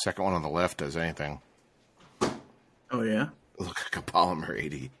second one on the left does anything. Oh, yeah? It looks like a polymer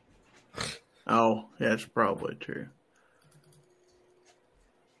 80. Oh, that's probably true.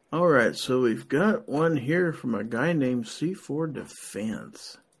 All right, so we've got one here from a guy named C4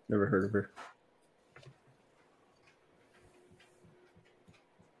 Defense. Never heard of her.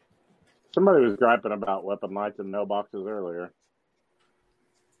 Somebody was griping about weapon lights in mailboxes earlier.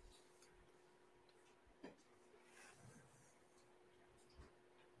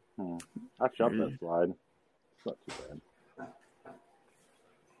 I shot that slide. It's not too bad.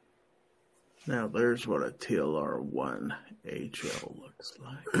 Now, there's what a TLR1 HL looks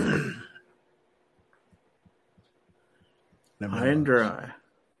like. High and dry.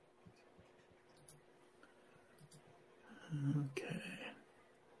 Okay.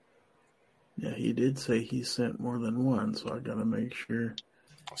 Yeah, he did say he sent more than one, so I got to make sure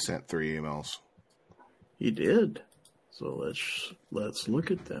I sent 3 emails. he did. So let's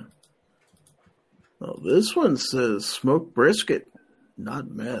look at them. Well, this one says smoked brisket, not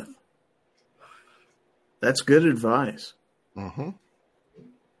meth. That's good advice. Mm-hmm.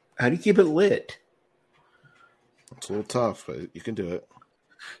 How do you keep it lit? It's a little tough, but you can do it.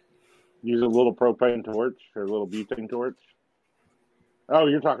 Use a little propane torch or a little butane torch. Oh,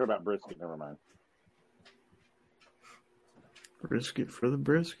 you're talking about brisket. Never mind. Brisket for the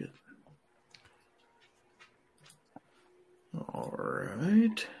brisket. All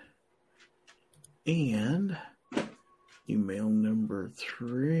right. And email number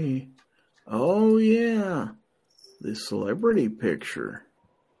 3. Oh, yeah. The celebrity picture.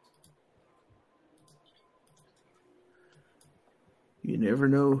 You never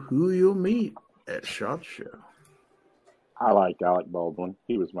know who you'll meet at SHOT Show. I liked Alec Baldwin.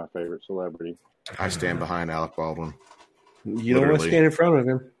 He was my favorite celebrity. I stand behind Alec Baldwin. You don't want to stand in front of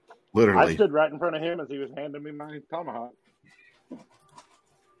him. Literally. I stood right in front of him as he was handing me my tomahawk.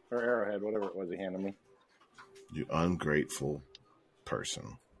 Or arrowhead, whatever it was he handed me. You ungrateful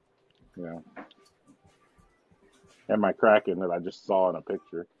person. Yeah. And my Kraken that I just saw in a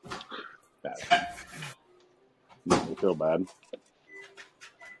picture. That made me feel bad.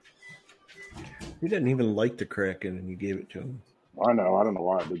 He didn't even like the Kraken, and you gave it to him. I know. I don't know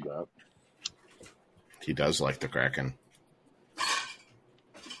why I did that. He does like the Kraken.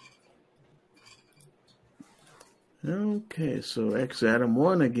 Okay, so X Adam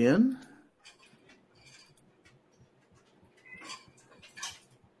 1 again.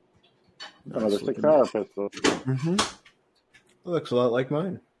 Oh, Another 6-hour pistol. Mm-hmm. It looks a lot like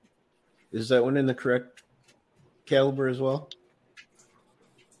mine. Is that one in the correct caliber as well?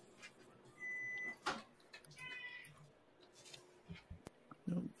 I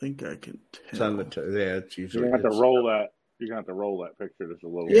don't think I can tell. It's on the it's usually. You're gonna have to roll that. You're gonna have to roll that picture just a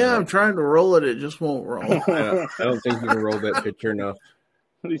little. Yeah, I'm trying to roll it. It just won't roll. I don't think you can roll that picture enough.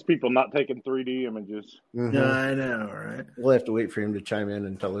 These people not taking 3D images. Mm-hmm. Yeah, I know, right? We'll have to wait for him to chime in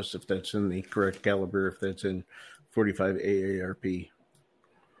and tell us if that's in the correct caliber, if that's in 45 AARP.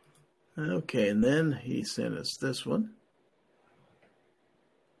 Okay, and then he sent us this one.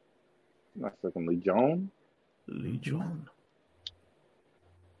 Nice looking Legion. Legion.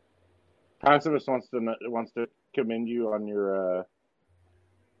 Pacifist wants to commend you on your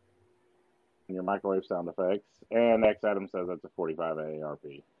microwave sound effects, and X Adam says that's a 45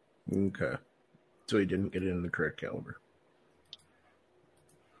 AARP. Okay, so he didn't get it in the correct caliber.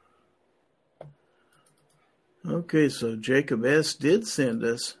 Okay, so Jacob S. did send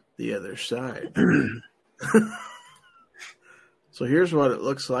us the other side. So here's what it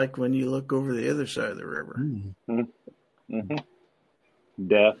looks like when you look over the other side of the river. Mm-hmm. Mm-hmm.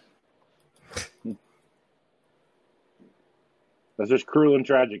 Death. That's just cruel and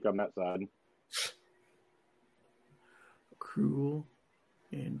tragic on that side. Cruel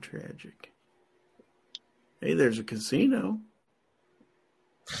and tragic. Hey, there's a casino.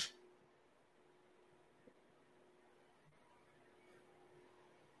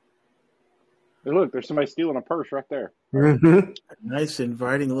 Hey, look, there's somebody stealing a purse right there. Mm-hmm. A nice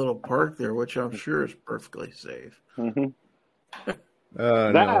inviting little park there, which I'm sure is perfectly safe. Mm-hmm.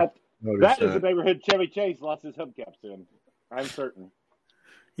 That is the neighborhood Chevy Chase lost his hubcaps in. I'm certain.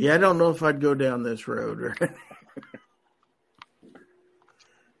 Yeah, I don't know if I'd go down this road. Right?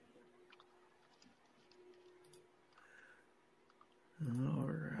 All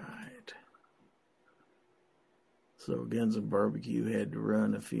right. So Guns and Barbecue had to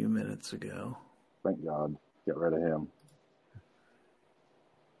run a few minutes ago. Thank God. Get rid of him.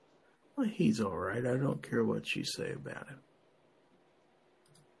 Well, he's all right. I don't care what you say about him.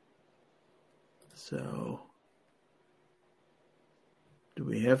 So, do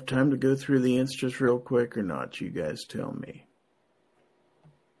we have time to go through the instas real quick or not? You guys tell me.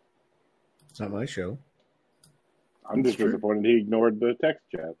 It's not my show. I'm just disappointed he ignored the text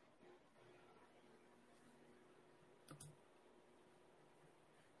chat.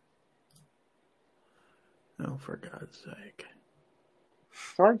 Oh, for God's sake.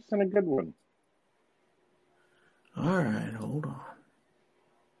 Sorry, sent a good one. All right, hold on.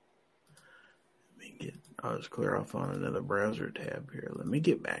 I'll just clear off on another browser tab here. Let me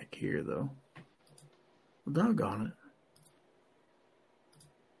get back here, though. Well, doggone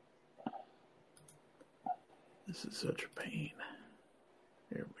it. This is such a pain.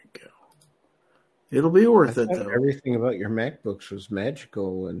 There we go. It'll be worth it, though. Everything about your MacBooks was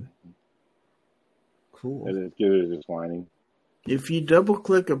magical and cool. It is good. It's just whining. If you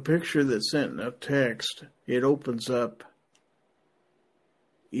double-click a picture that's sent in a text, it opens up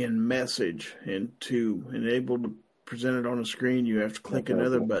in message, and to enable to present it on a screen, you have to click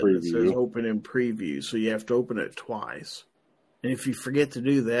another button that says open in preview. So you have to open it twice. And if you forget to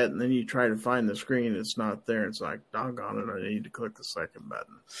do that, and then you try to find the screen, it's not there. It's like, doggone it, I need to click the second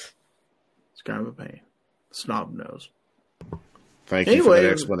button. It's kind of a pain. Snob knows. Thank you for that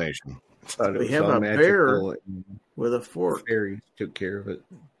explanation. We have a bear with a fork. Fairies took care of it.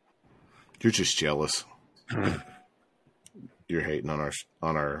 You're just jealous. You're hating on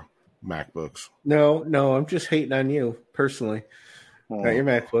our MacBooks. No, I'm just hating on you personally. Not your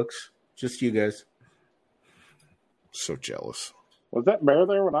MacBooks, just you guys. So jealous. Was that bear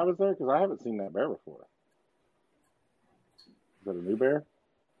there when I was there? Because I haven't seen that bear before. Is that a new bear?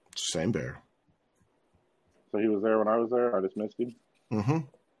 Same bear. So he was there when I was there. I just missed him. Mm-hmm.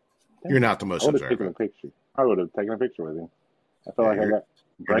 You're not the most observant. I would have taken a picture with him. I feel like I got.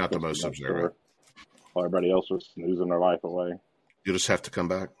 You're not the most observant. While everybody else was snoozing their life away. You'll just have to come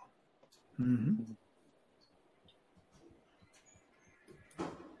back. Mm-hmm.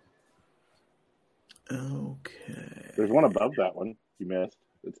 Okay. There's one above that one you missed.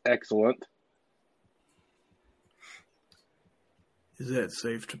 It's excellent. Is that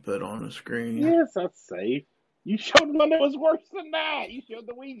safe to put on a screen? Yes, that's safe. You showed one that was worse than that. You showed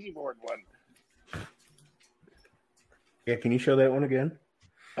the Ouija board one. Yeah, can you show that one again?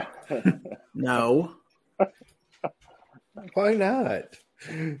 No. Why not?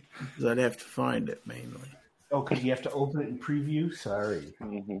 Because I'd have to find it mainly. Oh, because you have to open it in preview? Sorry.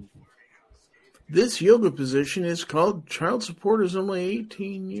 Mm-hmm. This yoga position is called Child Support is Only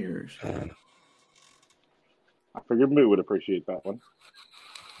 18 Years. I figured Moo would appreciate that one.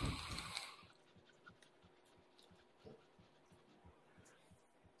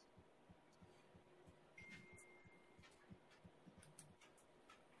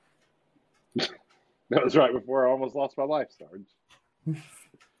 That was right before I almost lost my life, Sarge.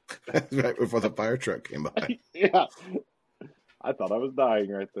 That's right before the fire truck came by. Yeah. I thought I was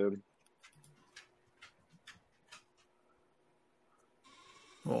dying right then.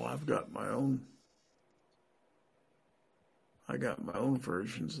 Oh, I've got my own. I got my own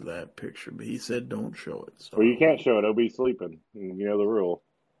versions of that picture, but he said don't show it. So Well, you can't show it. He'll be sleeping. You know the rule.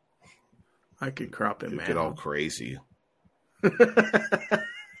 I could crop him It'd out. get all crazy.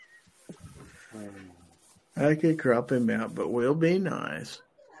 I could crop him out, but we'll be nice.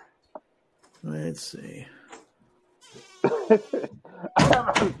 Let's see.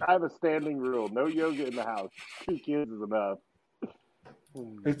 I have a standing rule. No yoga in the house. 2 kids is enough.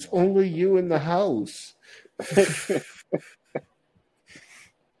 It's only you in the house.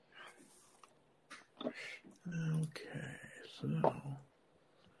 Okay, so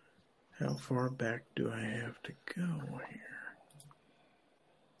how far back do I have to go here?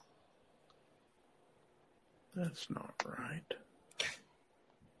 That's not right.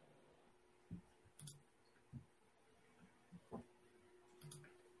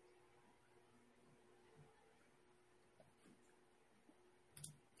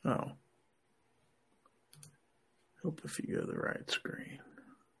 Oh. Hope if you go to the right screen.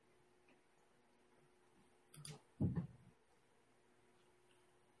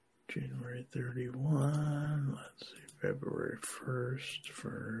 January 31. Let's see. February 1st,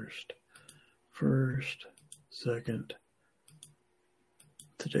 2nd.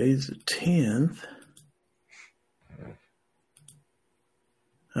 Today's the 10th.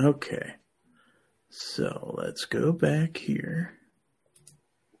 Okay. So let's go back here.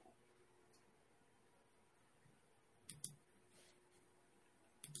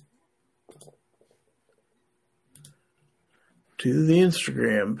 To the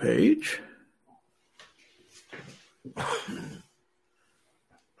Instagram page.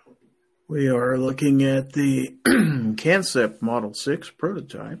 We are looking at the Concept Model 6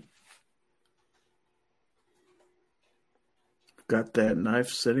 prototype. Got that knife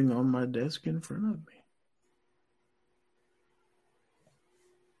sitting on my desk in front of me.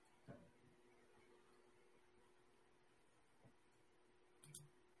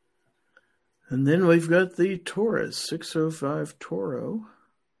 And then we've got the Taurus 605 Toro.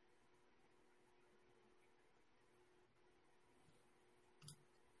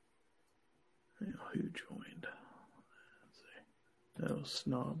 Who joined? Let's see. That was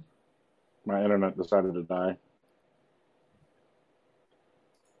Snob. My internet decided to die.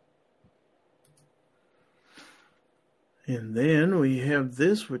 And then we have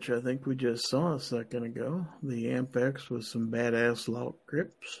this, which I think we just saw a second ago. The Ampex with some badass lock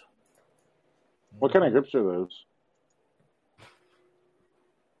grips. What kind of grips are those?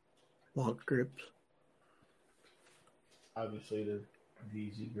 Lock grips. Obviously, the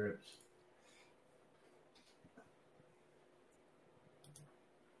easy grips.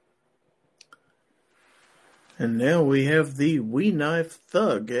 And now we have the We Knife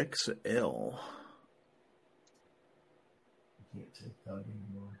Thug XL. You can't say thug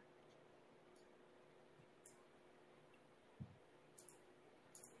anymore.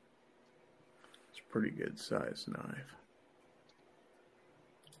 It's a pretty good size knife.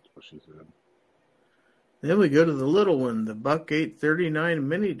 That's what she said. Then we go to the little one, the Buck 839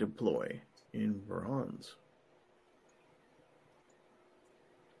 Mini Deploy in bronze.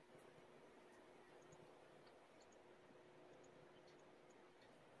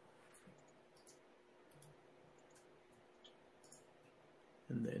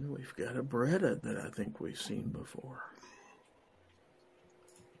 And then we've got a Beretta that I think we've seen before.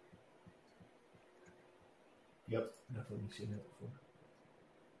 Yep, definitely seen that before.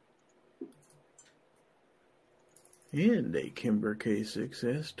 And a Kimber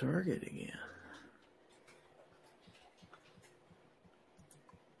K6S Target again.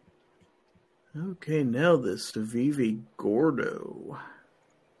 Okay, now the Civivi Gordo.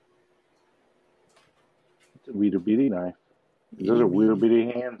 It's a weeder beady knife. Those are weeder beady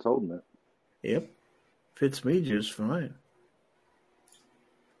hands holding it. Yep. Fits me just fine.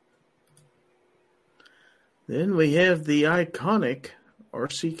 Then we have the iconic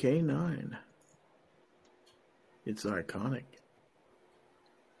RCK9. It's iconic.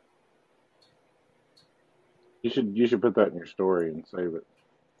 You should put that in your story and save it.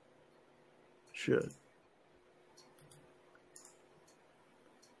 Should.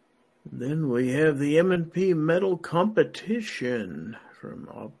 Then we have the M&P Metal Competition from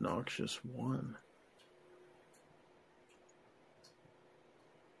Obnoxious One.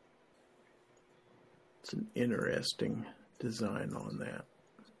 It's an interesting design on that.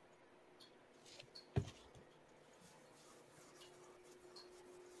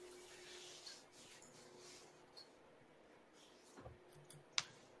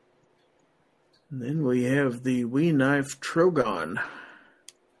 And then we have the Wee Knife Trogon.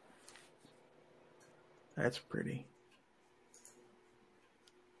 That's pretty.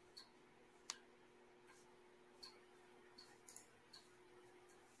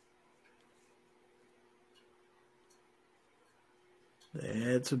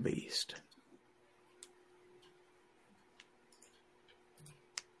 That's a beast.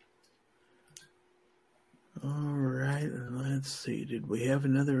 All right, let's see. Did we have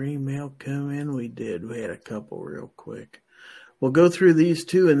another email come in? We did. We had a couple real quick. We'll go through these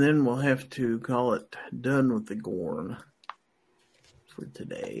two, and then we'll have to call it done with the GORN for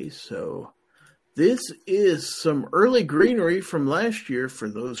today. So this is some early greenery from last year for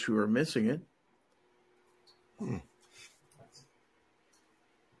those who are missing it.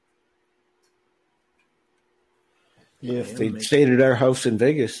 Yeah, if they'd stayed at our house in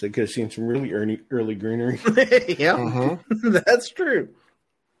Vegas, they could have seen some really early greenery. Yeah, that's true.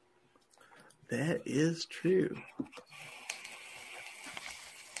 That is true.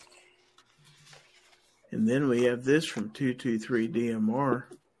 And then we have this from 223 DMR.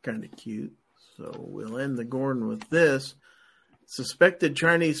 Kind of cute. So we'll end the GORN with this. Suspected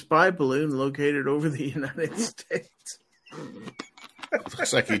Chinese spy balloon located over the United States.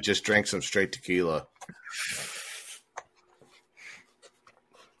 Looks like he just drank some straight tequila.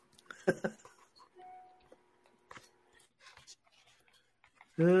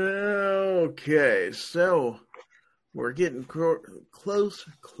 Okay, so we're getting close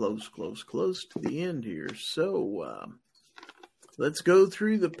to the end here. So let's go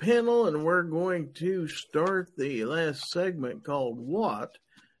through the panel, and we're going to start the last segment called What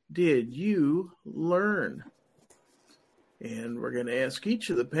Did You Learn? And we're going to ask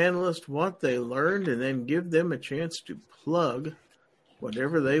each of the panelists what they learned and then give them a chance to plug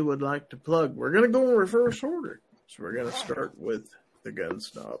whatever they would like to plug. We're going to go in reverse order. So we're going to start with the gun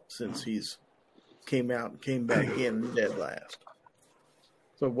snob since he's came out and came back in dead last.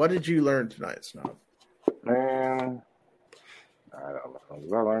 So what did you learn tonight, Snob? Man, I don't know.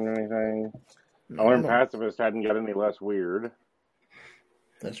 Did I learn anything? I learned pacifist hadn't got any less weird.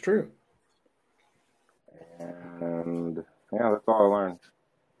 That's true. And yeah, that's all I learned.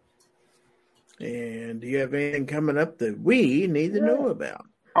 And do you have anything coming up that we need to know about?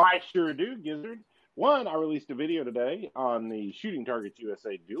 I sure do, Gizzard. One, I released a video today on the Shooting Targets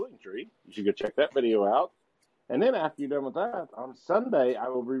USA dueling tree. You should go check that video out. And then after you're done with that, on Sunday, I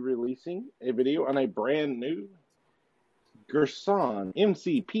will be releasing a video on a brand new GORN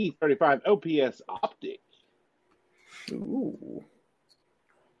MCP35 OPS optic. Ooh.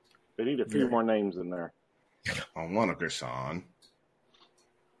 They need a few more names in there. I want a GORN.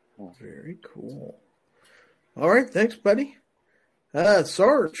 Very cool. All right, thanks, buddy.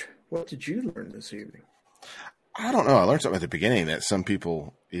 Sarge, what did you learn this evening? I don't know. I learned something at the beginning that some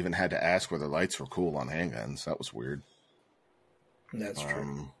people even had to ask whether lights were cool on handguns. That was weird. That's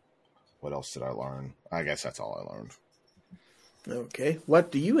true. What else did I learn? I guess that's all I learned. Okay.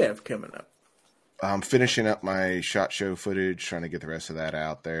 What do you have coming up? I'm finishing up my SHOT Show footage, trying to get the rest of that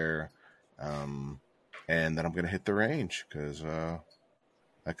out there. And then I'm going to hit the range because, like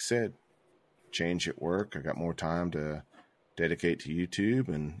I said, change at work. I got more time to dedicate to YouTube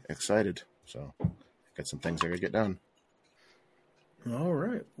and excited. So got some things I got to get done. All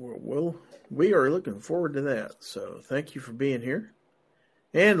right. Well, we are looking forward to that. So thank you for being here.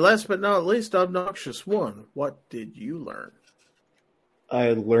 And last but not least, Obnoxious One, what did you learn?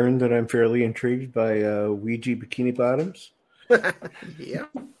 I learned that I'm fairly intrigued by Ouija bikini bottoms. Yeah.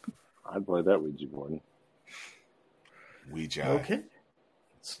 I'd play that Ouija board. Ouija. Okay.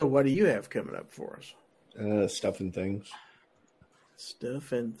 So what do you have coming up for us? Stuff and things.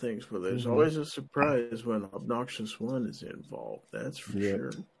 Stuff and things. Well, there's always a surprise when Obnoxious One is involved. That's for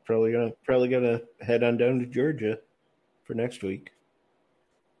sure. Probably gonna head on down to Georgia for next week.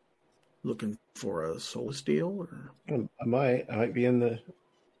 Looking for a Solus deal? Or? I might be in the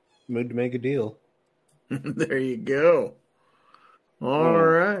mood to make a deal. There you go. All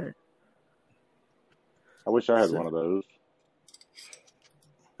right. I wish I had one of those.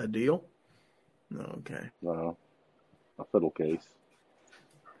 A deal? Okay. No. A fiddle case.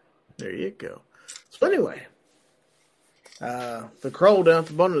 There you go. So anyway, the crawl down at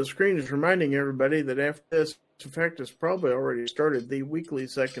the bottom of the screen is reminding everybody that after this, in fact, it's probably already started the weekly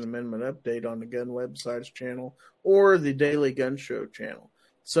Second Amendment update on the Gun Websites channel or the Daily Gun Show channel.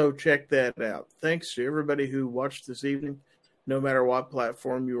 So check that out. Thanks to everybody who watched this evening, no matter what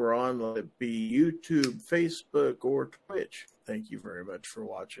platform you were on, let it be YouTube, Facebook, or Twitch. Thank you very much for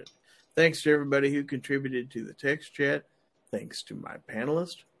watching. Thanks to everybody who contributed to the text chat. Thanks to my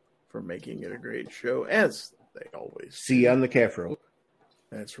panelists for making it a great show, as they always See you on the calf rope.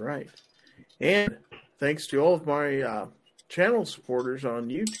 That's right. And thanks to all of my channel supporters on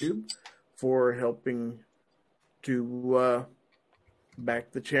YouTube for helping to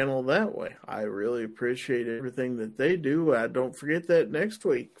back the channel that way. I really appreciate everything that they do. Don't forget that next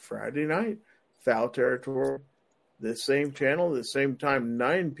week, Friday night, Fowl Territory, this same channel, the same time,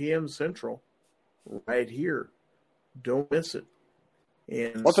 9 p.m. Central, right here. Don't miss it.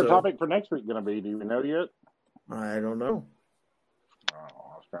 And what's the topic for next week going to be? Do you know yet? I don't know. Oh,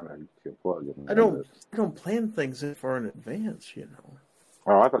 I was trying to get a plug in. I don't plan things that far in advance, you know.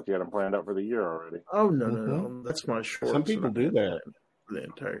 Oh, I thought you had them planned out for the year already. Oh, no. That's my short. Some people do that. For the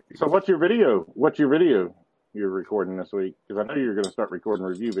entire year. So what's your video? What's your video you're recording this week? Because I know you're going to start recording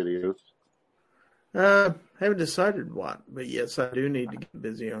review videos. Haven't decided what, but yes, I do need to get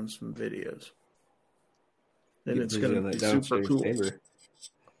busy on some videos. And it's going to be super cool.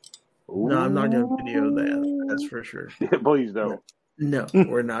 No, I'm not going to video that. That's for sure. Please don't. No,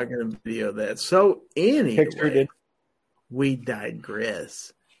 we're not going to video that. So anyway, we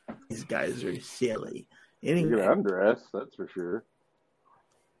digress. These guys are silly. Anyway, you're going to undress, that's for sure.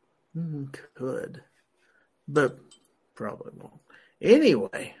 Could, but probably won't.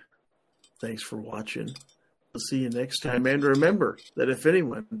 Anyway, thanks for watching. We'll see you next time. And remember that if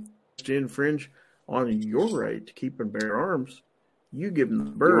anyone wants to infringe on your right to keep and bear arms, you give them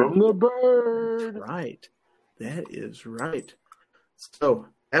the bird. Give them the bird. That's right. That is right. So,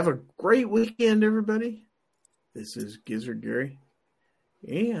 have a great weekend, everybody. This is Gizzard Gary,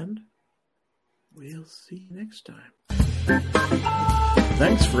 and we'll see you next time.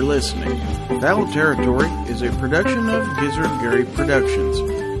 Thanks for listening. Fowl Territory is a production of Gizzard Gary Productions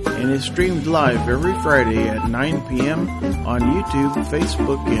and is streamed live every Friday at 9 p.m. on YouTube,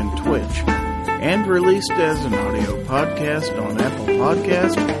 Facebook, and Twitch, and released as an audio podcast on Apple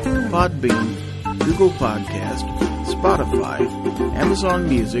Podcast, Podbean, Google Podcast, Spotify, Amazon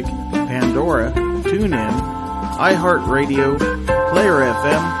Music, Pandora, TuneIn, iHeartRadio, Player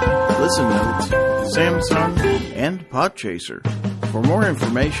FM, Listen Notes, Samsung, and Podchaser. For more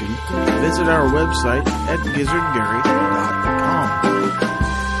information, visit our website at gizzardgary.com.